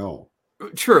never know.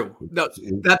 True. That's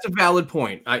a valid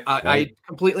point. I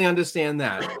completely understand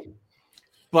that.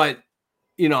 But,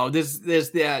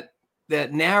 there's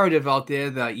that narrative out there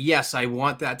that, yes, I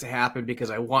want that to happen because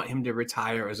I want him to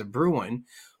retire as a Bruin.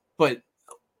 But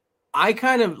I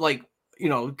kind of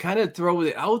throw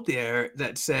it out there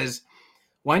that says,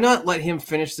 why not let him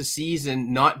finish the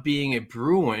season not being a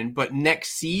Bruin, but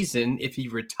next season, if he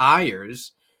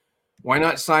retires, why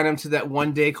not sign him to that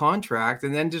 1-day contract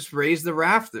and then just raise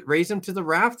him to the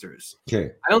rafters?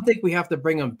 Okay. I don't think we have to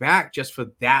bring him back just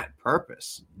for that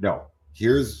purpose. No.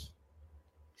 Here's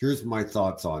my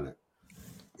thoughts on it.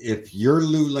 If you're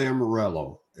Lou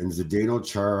Lamoriello and Zdeno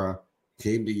Chara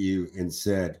came to you and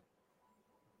said,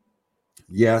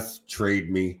 yes, trade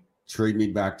me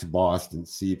back to Boston,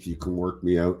 see if you can work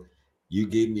me out. You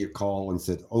gave me a call and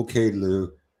said, okay,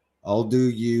 Lou, I'll do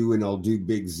you and I'll do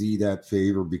Big Z that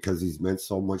favor because he's meant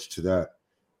so much to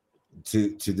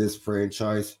this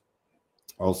franchise.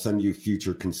 I'll send you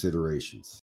future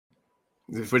considerations.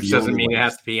 Which doesn't mean it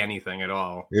has to be anything at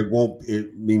all.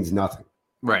 It means nothing.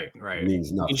 Right. It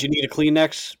means nothing. Did you need a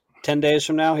Kleenex 10 days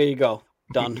from now? Here you go.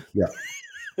 Done. Yeah.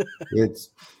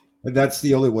 That's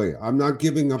the only way. I'm not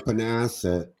giving up an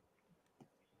asset,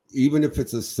 even if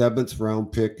it's a 7th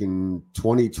round pick in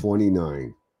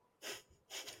 2029.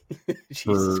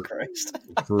 Jesus Christ.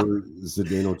 For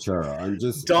Zdeno Chara. I'm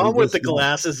just with the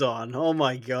glasses on. Oh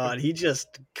my God. He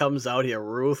just comes out here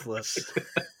ruthless.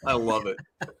 I love it.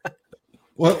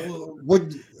 But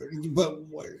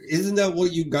isn't that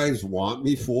what you guys want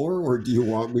me for? Or do you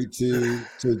want me to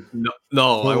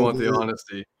No, I want the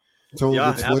honesty.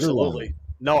 Yeah, absolutely.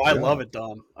 No, I love it,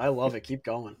 Dom. I love it. Keep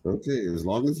going. Okay, as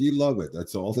long as you love it,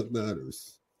 that's all that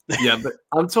matters. Yeah, but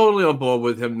I'm totally on board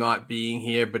with him not being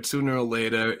here. But sooner or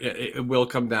later, it will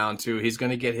come down to he's going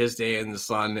to get his day in the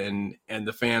sun, and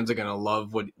the fans are going to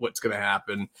love what's going to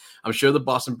happen. I'm sure the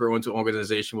Boston Bruins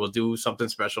organization will do something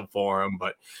special for him.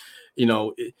 But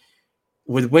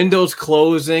with windows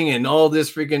closing and all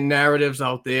this freaking narratives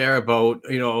out there about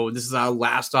this is our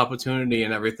last opportunity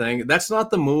and everything, that's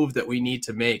not the move that we need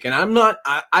to make. And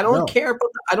I don't care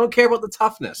about the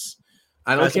toughness.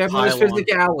 I don't care about his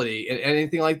physicality and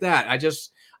anything like that.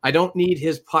 I don't need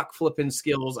his puck flipping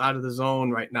skills out of the zone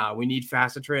right now. We need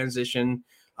faster transition,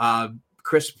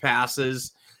 crisp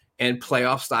passes, and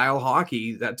playoff style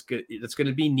hockey. That's good. That's going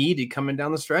to be needed coming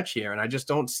down the stretch here. And I just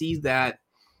don't see that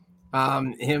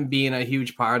him being a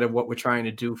huge part of what we're trying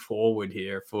to do forward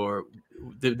here for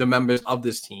the members of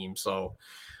this team. So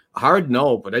hard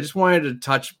no, but I just wanted to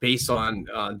touch base on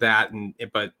that.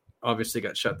 But obviously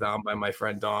got shut down by my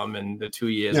friend Dom and the 2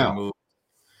 years removed.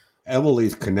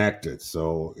 Emily's connected,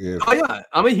 so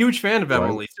I'm a huge fan of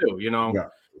Emily too. Yeah.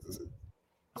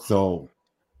 So,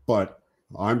 but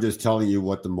I'm just telling you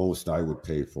what the most I would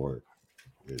pay for it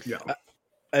is. Yeah,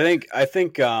 I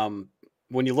think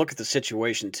when you look at the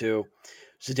situation too,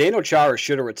 Zdeno Chara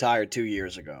should have retired 2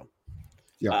 years ago.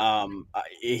 Yeah.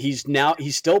 He's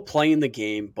still playing the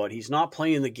game, but he's not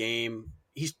playing the game.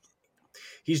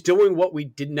 He's doing what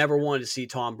we never wanted to see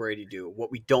Tom Brady do, what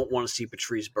we don't want to see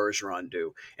Patrice Bergeron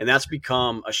do, and that's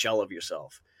become a shell of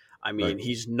yourself. I mean,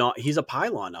 he's a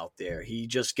pylon out there. He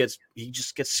just gets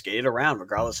skated around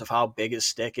regardless of how big his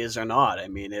stick is or not. I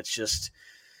mean, it's just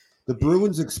the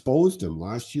Bruins exposed him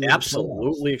last year.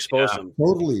 Absolutely exposed him.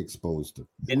 Totally exposed him.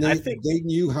 And I think they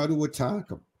knew how to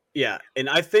attack him. Yeah, and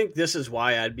I think this is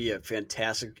why I'd be a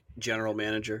fantastic general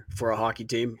manager for a hockey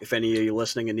team. If any of you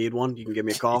listening and need one, you can give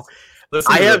me a call.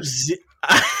 I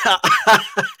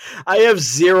have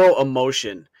zero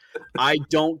emotion. I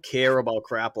don't care about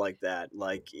crap like that.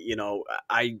 Like,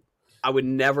 I would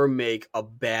never make a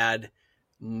bad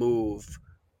move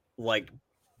like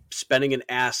spending an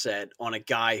asset on a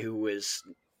guy who is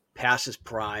past his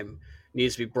prime,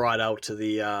 needs to be brought out to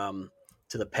the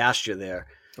pasture there.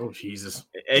 Oh, Jesus.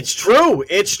 It's true.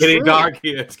 It's getting dark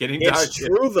here. It's getting dark. It's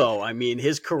true, though. I mean,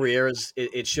 his career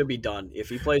it should be done. If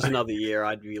he plays another year,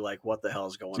 I'd be like, what the hell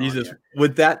is going on here?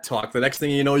 With that talk, the next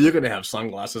thing you know, you're going to have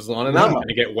sunglasses on, and I'm going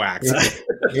to get waxed.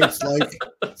 It's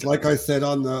like I said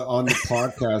on the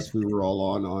podcast we were all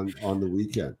on the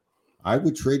weekend. I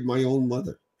would trade my own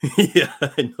mother. Yeah,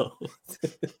 I know.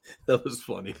 That was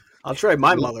funny. I'll trade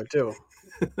my mother, too.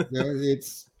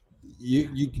 It's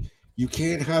you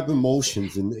can't have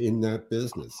emotions in that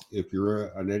business if you're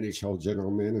an NHL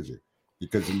general manager,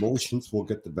 because emotions will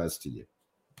get the best of you.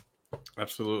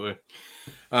 Absolutely.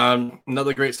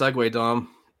 Another great segue, Dom.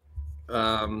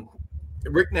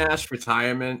 Rick Nash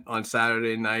retirement on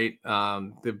Saturday night.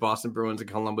 The Boston Bruins and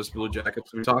Columbus Blue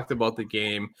Jackets. We talked about the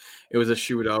game. It was a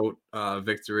shootout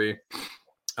victory.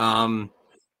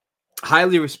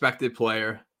 Highly respected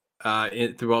player.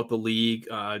 Throughout the league,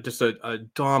 just a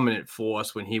dominant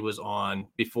force when he was on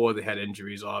before they had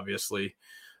injuries, obviously.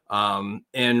 And,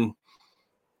 came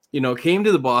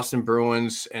to the Boston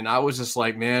Bruins, and I was just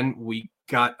like, man, we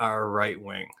got our right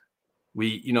wing.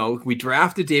 We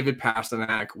drafted David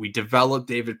Pastrnak. We developed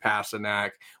David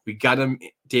Pastrnak. We got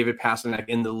David Pastrnak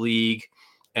in the league,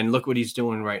 and look what he's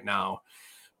doing right now.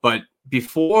 But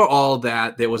before all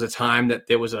that, there was a time that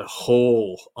there was a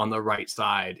hole on the right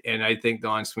side. And I think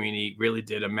Don Sweeney really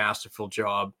did a masterful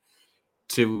job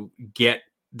to get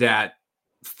that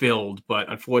filled. But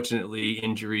unfortunately,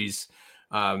 injuries,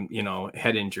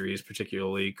 head injuries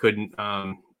particularly, couldn't,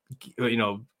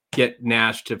 get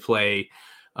Nash to play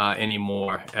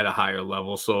anymore at a higher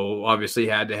level. So obviously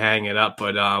had to hang it up.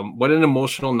 But what an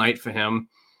emotional night for him.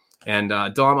 And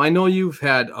Dom, I know you've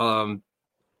had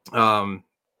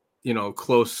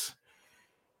close,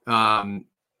 not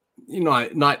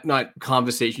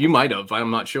conversation. You might have,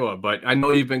 I'm not sure, but I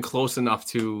know you've been close enough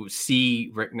to see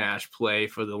Rick Nash play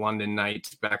for the London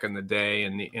Knights back in the day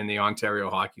in the Ontario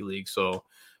Hockey League. So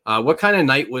what kind of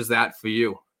night was that for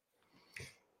you?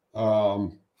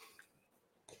 I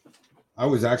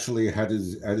was actually at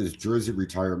his jersey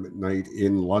retirement night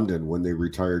in London when they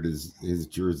retired his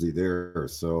jersey there.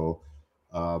 So,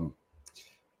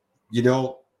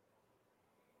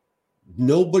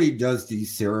 nobody does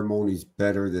these ceremonies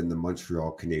better than the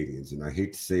Montreal Canadiens. And I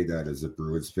hate to say that as a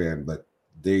Bruins fan, but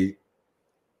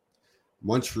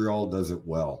Montreal does it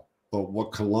well. But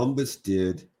what Columbus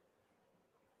did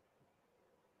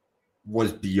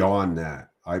was beyond that.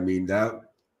 I mean, that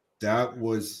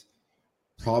was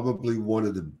probably one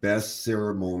of the best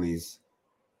ceremonies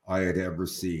I had ever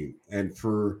seen. And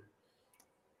for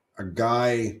a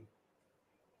guy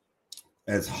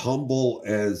as humble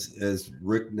as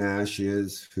Rick Nash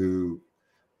is,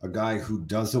 a guy who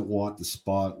doesn't want the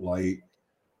spotlight.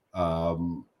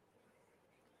 My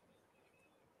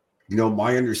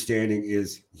understanding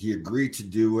is he agreed to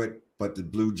do it, but the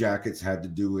Blue Jackets had to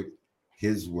do it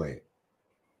his way.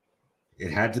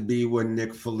 It had to be when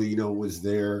Nick Foligno was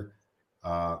there.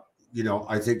 I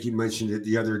think you mentioned it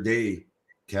the other day,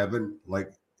 Kevin.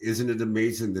 Like, isn't it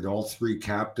amazing that all three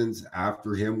captains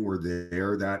after him were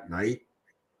there that night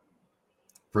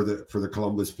for the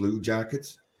Columbus Blue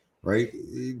Jackets, right?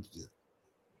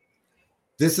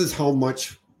 This is how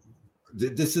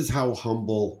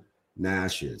humble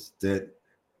Nash is, that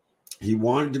he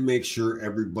wanted to make sure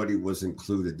everybody was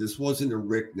included. This wasn't a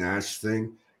Rick Nash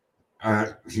thing.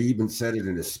 He even said it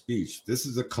in a speech. This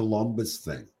is a Columbus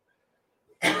thing.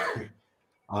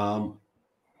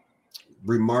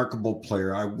 Remarkable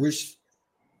player. I wish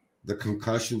the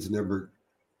concussions never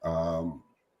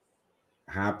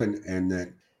happened, and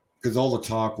that, because all the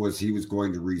talk was he was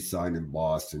going to re-sign in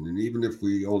Boston, and even if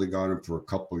we only got him for a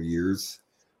couple of years,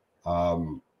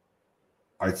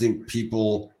 I think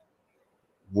people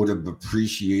would have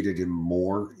appreciated him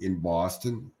more in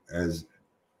Boston. As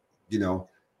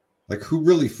like, who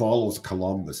really follows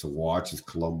Columbus or watches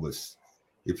Columbus?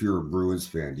 If you're a Bruins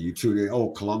fan, do you tune in? Oh,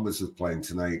 Columbus is playing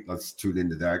tonight, let's tune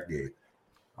into that game.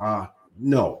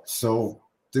 No. So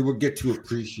they would get to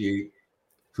appreciate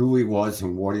who he was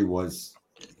and what he was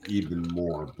even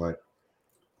more. But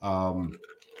I'll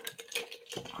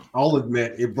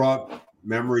admit, it brought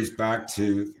memories back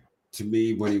to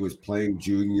me when he was playing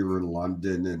junior in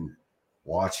London and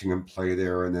watching him play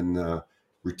there, and then the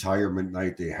retirement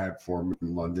night they had for him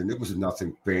in London. It was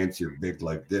nothing fancy or big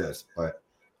like this, but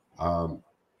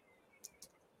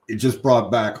it just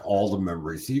brought back all the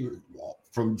memories. He,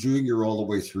 from junior all the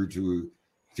way through to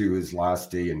his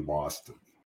last day in Boston.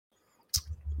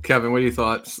 Kevin, what are your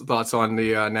thoughts on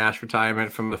the Nash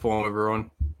retirement from the former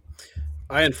Bruin?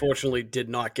 I unfortunately did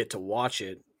not get to watch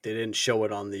it. They didn't show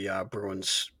it on the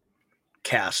Bruins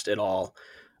cast at all,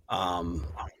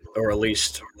 or at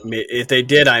least if they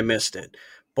did, I missed it.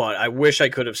 But I wish I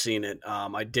could have seen it.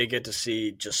 I did get to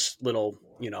see just little,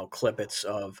 clippets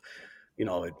of,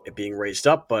 it being raised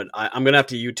up. But I'm gonna have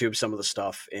to YouTube some of the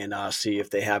stuff and see if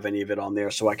they have any of it on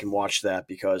there so I can watch that.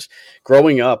 Because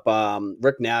growing up,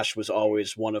 Rick Nash was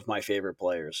always one of my favorite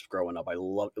players. Growing up, I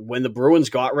loved when the Bruins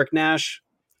got Rick Nash.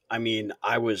 I mean,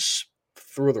 I was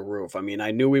through the roof. I mean,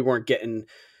 I knew we weren't getting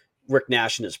Rick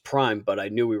Nash in his prime, but I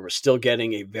knew we were still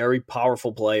getting a very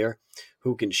powerful player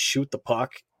who can shoot the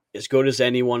puck as good as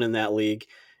anyone in that league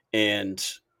and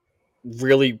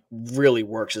really, really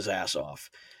works his ass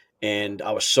off. And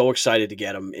I was so excited to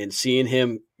get him, and seeing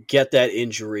him get that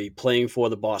injury playing for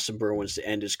the Boston Bruins to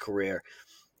end his career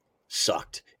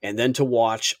sucked. And then to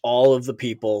watch all of the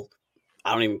people,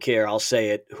 I don't even care, I'll say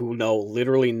it, who know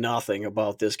literally nothing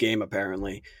about this game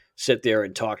apparently, sit there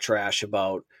and talk trash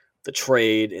about the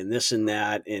trade and this and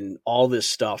that and all this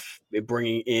stuff,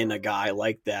 bringing in a guy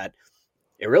like that,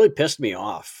 it really pissed me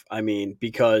off. I mean,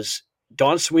 because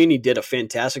Don Sweeney did a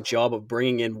fantastic job of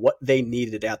bringing in what they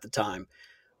needed at the time.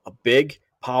 A big,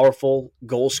 powerful,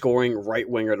 goal-scoring right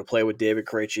winger to play with David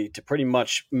Krejci to pretty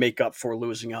much make up for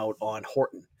losing out on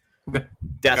Horton.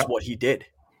 That's what he did.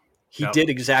 He did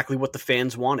exactly what the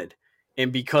fans wanted.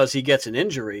 And because he gets an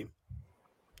injury,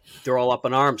 they're all up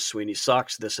in arms. Sweeney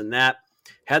sucks, this and that.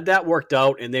 Had that worked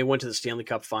out and they went to the Stanley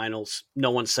Cup Finals, no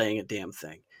one's saying a damn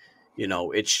thing.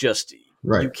 It's just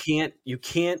right. You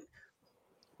can't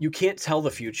tell the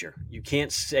future. You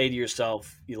can't say to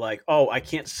yourself, you're like, oh, I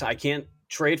can't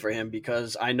trade for him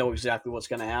because I know exactly what's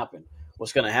going to happen.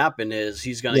 What's going to happen is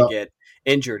he's going to get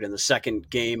injured in the second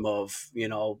game of,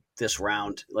 this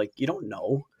round. Like, you don't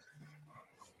know.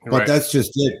 But that's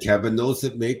just it, Kevin. Those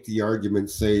that make the argument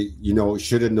say,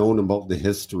 should have known about the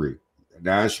history.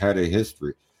 Nash had a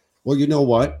history. Well, you know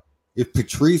what? If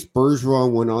Patrice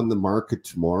Bergeron went on the market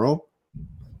tomorrow,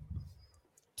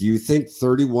 do you think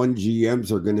 31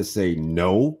 GMs are going to say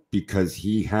no because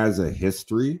he has a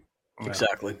history?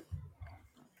 Exactly.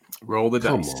 Roll the dice.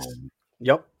 Come on.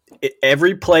 Yep.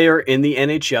 Every player in the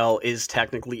NHL is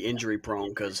technically injury prone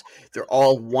because they're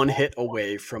all one hit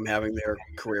away from having their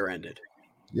career ended.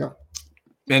 Yeah.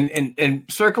 And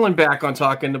circling back on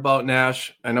talking about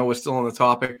Nash, I know we're still on the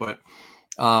topic, but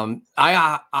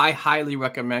I highly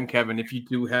recommend, Kevin, if you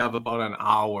do have about an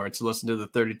hour to listen to the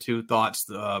 32 Thoughts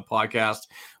podcast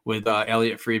with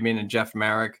Elliot Friedman and Jeff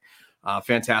Marek.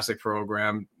 Fantastic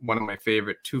program. One of my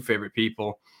two favorite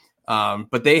people.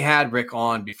 But they had Rick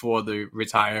on before the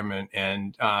retirement,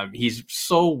 and he's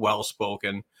so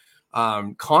well-spoken.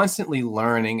 constantly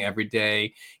learning every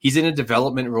day. He's in a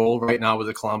development role right now with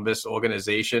the Columbus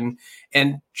organization.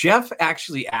 And Jeff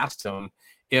actually asked him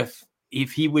if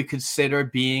he would consider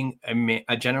being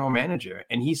a general manager.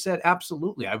 And he said,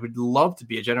 absolutely, I would love to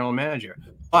be a general manager.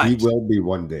 But he will be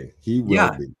one day. He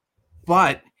will be.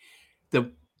 But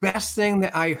the best thing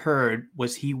that I heard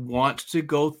was he wants to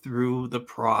go through the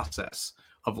process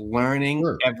of learning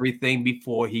everything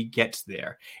before he gets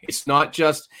there. It's not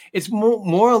just, it's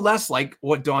more or less like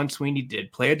what Don Sweeney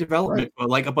did, player development for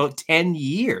like about 10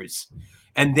 years.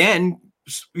 And then,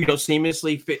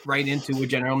 seamlessly fit right into a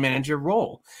general manager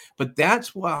role. But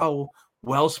that's how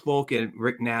well-spoken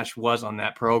Rick Nash was on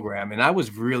that program. And I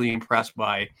was really impressed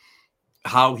by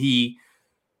how he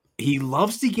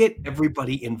loves to get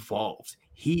everybody involved.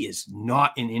 He is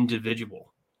not an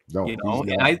individual,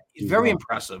 and he's very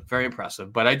impressive, very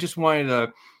impressive. But I just wanted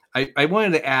to, I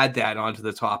wanted to add that onto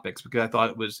the topics because I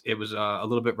thought it was a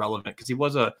little bit relevant because he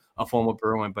was a former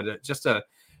Bruin, but just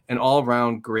an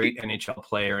all-around great NHL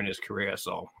player in his career.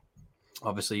 So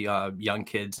obviously young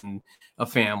kids and a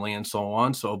family and so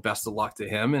on. So best of luck to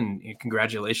him and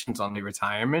congratulations on the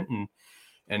retirement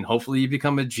and hopefully you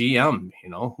become a GM.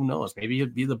 Who knows? Maybe you'll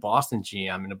be the Boston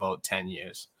GM in about 10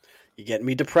 years. You're getting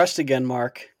me depressed again,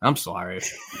 Mark. I'm sorry.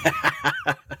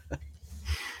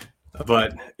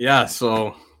 But yeah,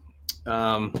 so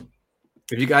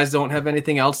if you guys don't have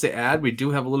anything else to add, we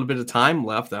do have a little bit of time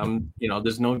left.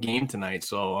 There's no game tonight,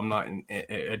 so I'm not in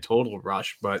a total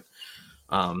rush. But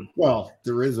well,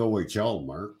 there is OHL,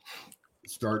 Mark,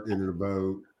 starting in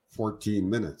about 14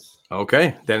 minutes.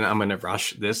 Okay, then I'm gonna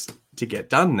rush this to get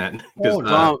done then. Dom,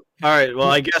 all right.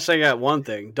 Well, I guess I got one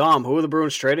thing. Dom, who are the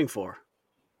Bruins trading for?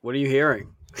 What are you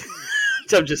hearing?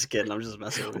 I'm just kidding. I'm just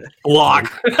messing with you.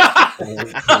 Block. On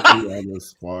the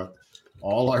spot.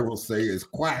 All I will say is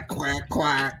quack, quack,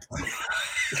 quack.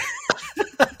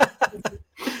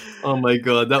 Oh my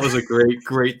God, that was a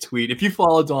great tweet. If you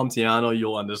follow Dom Tiano,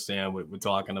 you'll understand what we're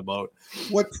talking about.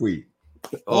 What tweet?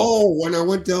 Oh, when I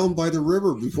went down by the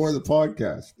river before the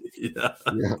podcast. Yeah.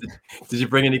 Did you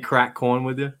bring any cracked corn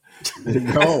with you?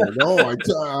 No.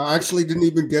 I actually didn't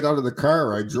even get out of the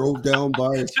car. I drove down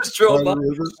by the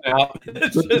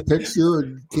river, took a picture,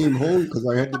 and came home because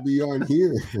I had to be on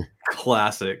here.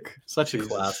 Classic. Such a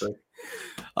classic.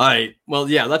 All right. Well,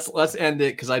 yeah, let's end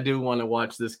it because I do want to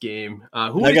watch this game.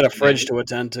 I got a fridge to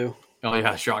attend to. Oh,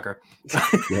 yeah. Shocker.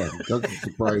 Yeah, it doesn't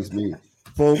surprise me.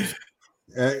 Folks,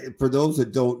 for those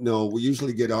that don't know, we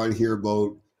usually get on here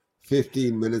about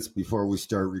 15 minutes before we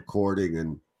start recording.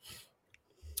 And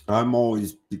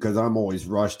because I'm always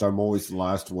rushed, I'm always the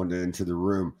last one to enter the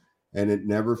room. And it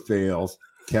never fails.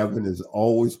 Kevin is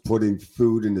always putting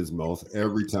food in his mouth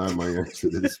every time I enter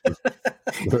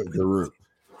the room.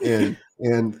 And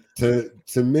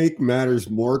to make matters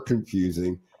more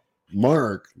confusing,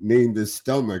 Mark named his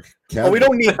stomach Kevin. Oh, we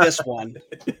don't need this one.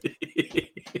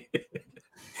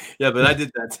 Yeah, but I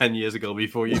did that 10 years ago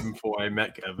before I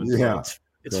met Kevin. Yeah.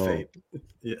 It's fate.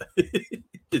 Yeah.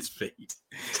 It's fate.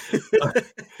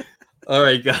 All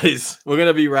right, guys, we're going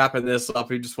to be wrapping this up.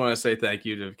 We just want to say thank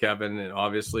you to Kevin and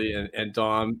obviously and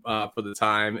Dom for the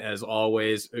time. As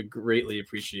always, I greatly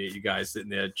appreciate you guys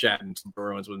sitting there chatting some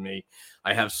Bruins with me.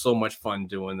 I have so much fun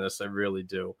doing this. I really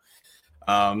do.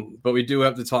 But we do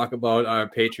have to talk about our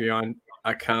Patreon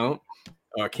account,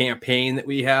 our campaign that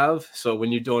we have. So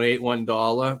when you donate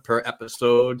 $1 per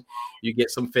episode, you get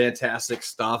some fantastic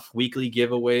stuff, weekly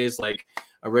giveaways like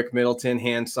a Rick Middleton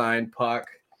hand-signed puck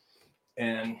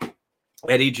and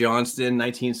Eddie Johnston,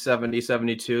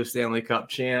 1970-72 Stanley Cup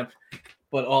champ.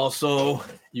 But also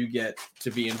you get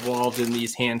to be involved in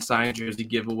these hand-signed jersey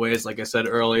giveaways. Like I said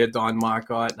earlier, Don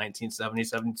Marcotte,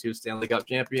 1970-72 Stanley Cup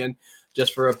champion,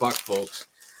 just for $1, folks.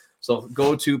 So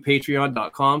go to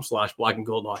patreon.com/Black and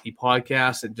Gold Hockey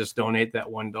Podcast and just donate that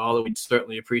 $1. We'd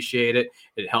certainly appreciate it.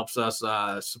 It helps us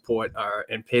support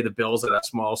and pay the bills at a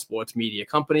small sports media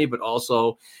company, but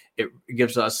also it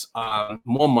gives us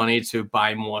more money to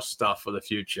buy more stuff for the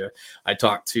future. I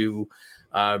talked to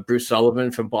Bruce Sullivan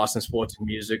from Boston Sports and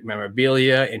Music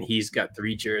Memorabilia, and he's got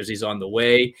 3 jerseys on the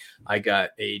way. I got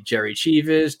a Jerry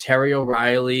Cheevers, Terry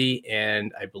O'Reilly,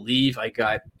 and I believe I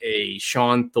got a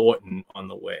Sean Thornton on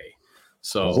the way.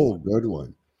 So, good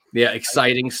one. Yeah,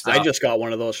 exciting stuff. I just got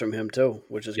one of those from him too,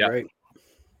 which is great.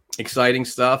 Exciting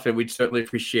stuff, and we'd certainly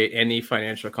appreciate any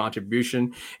financial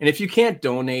contribution. And if you can't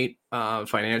donate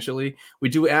financially, we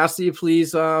do ask that you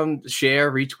please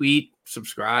share, retweet,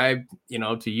 subscribe, to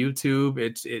YouTube.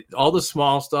 It all the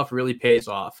small stuff really pays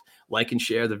off. Like and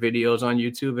share the videos on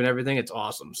YouTube and everything. It's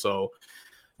awesome. So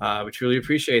we truly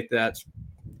appreciate that.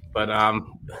 But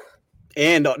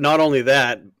and not only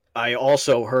that, I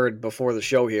also heard before the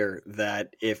show here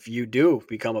that if you do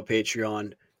become a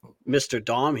Patreon, Mr.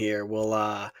 Dom here will,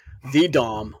 the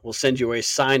Dom will send you a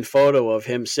signed photo of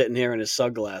him sitting here in his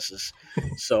sunglasses.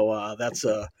 So that's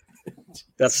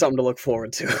something to look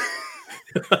forward to.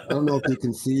 I don't know if you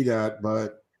can see that,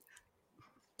 but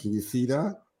can you see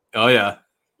that? Oh, yeah.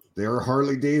 They're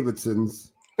Harley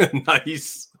Davidsons.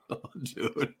 Nice. Oh,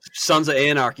 dude. Sons of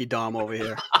Anarchy Dom over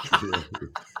here.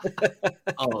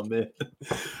 Oh, man.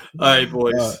 All right,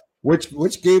 boys.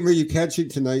 Which game are you catching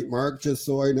tonight, Mark? Just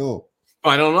so I know.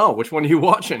 I don't know. Which one are you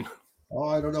watching? Oh,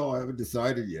 I don't know. I haven't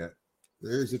decided yet.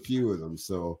 There's a few of them.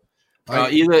 So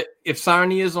either if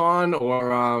Sarnia is on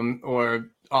or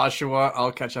Oshawa,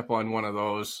 I'll catch up on one of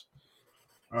those.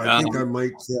 I think I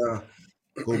might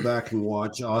go back and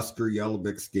watch Oscar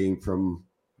Yellowbick's game from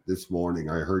this morning.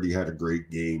 I heard he had a great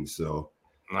game, so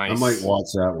nice. I might watch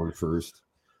that one first.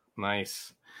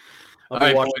 Nice. I'll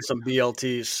be watching some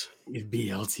BLTs.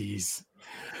 BLTs.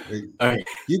 Hey, all right.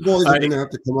 You boys are going to have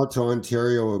to come up to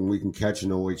Ontario and we can catch an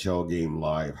OHL game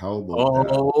live. How about that?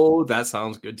 Oh, that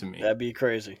sounds good to me. That'd be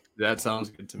crazy. That sounds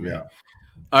good to me. Yeah.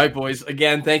 All right, boys.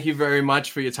 Again, thank you very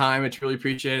much for your time. I truly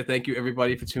appreciate it. Thank you,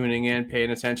 everybody, for tuning in,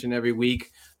 paying attention every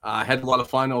week. I had a lot of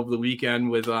fun over the weekend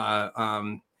with,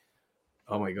 oh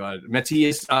my God,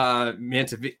 Matthias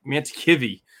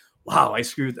Mantikivi. Wow, I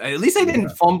screwed. At least I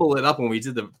didn't fumble it up when we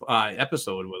did the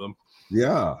episode with him.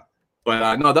 Yeah.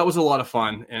 But no, that was a lot of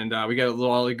fun, and we got a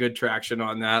lot of good traction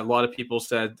on that. A lot of people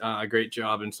said great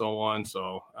job and so on.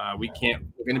 So we're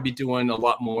going to be doing a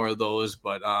lot more of those,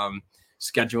 but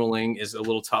scheduling is a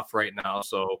little tough right now.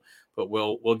 So, but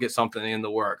we'll get something in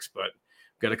the works. But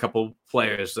we've got a couple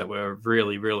players that we're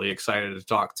really, really excited to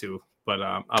talk to. But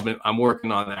I'm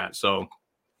working on that. So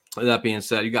with that being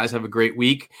said, you guys have a great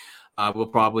week. We'll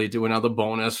probably do another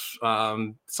bonus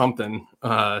something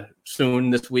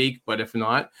soon this week. But if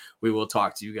not, we will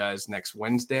talk to you guys next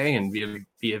Wednesday and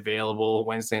be available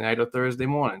Wednesday night or Thursday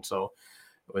morning. So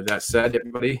with that said,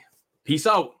 everybody, peace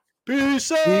out.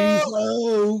 Peace out. Peace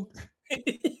out. I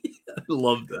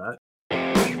love that.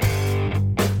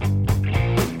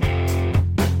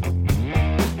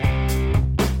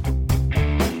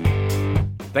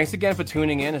 Thanks again for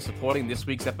tuning in and supporting this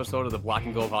week's episode of the Black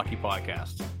and Gold Hockey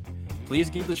Podcast. Please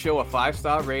give the show a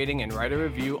 5-star rating and write a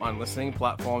review on listening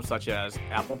platforms such as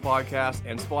Apple Podcasts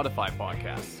and Spotify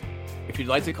Podcasts. If you'd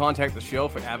like to contact the show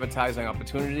for advertising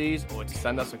opportunities or to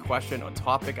send us a question or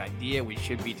topic idea we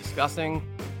should be discussing,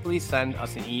 please send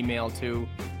us an email to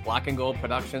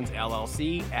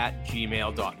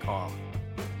blackandgoldproductionsllc@gmail.com.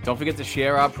 Don't forget to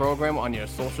share our program on your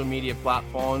social media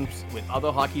platforms with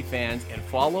other hockey fans and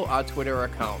follow our Twitter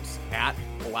accounts at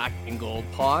Black and Gold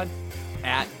Pod,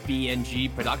 at BNG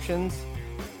Productions,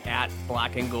 at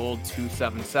Black and Gold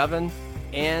 277,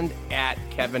 and at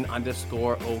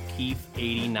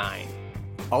Kevin_O'Keefe89.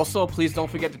 Also, please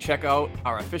don't forget to check out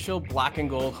our official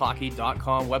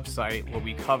blackandgoldhockey.com website where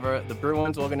we cover the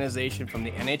Bruins organization from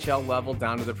the NHL level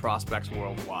down to the prospects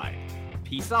worldwide.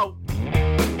 Peace out.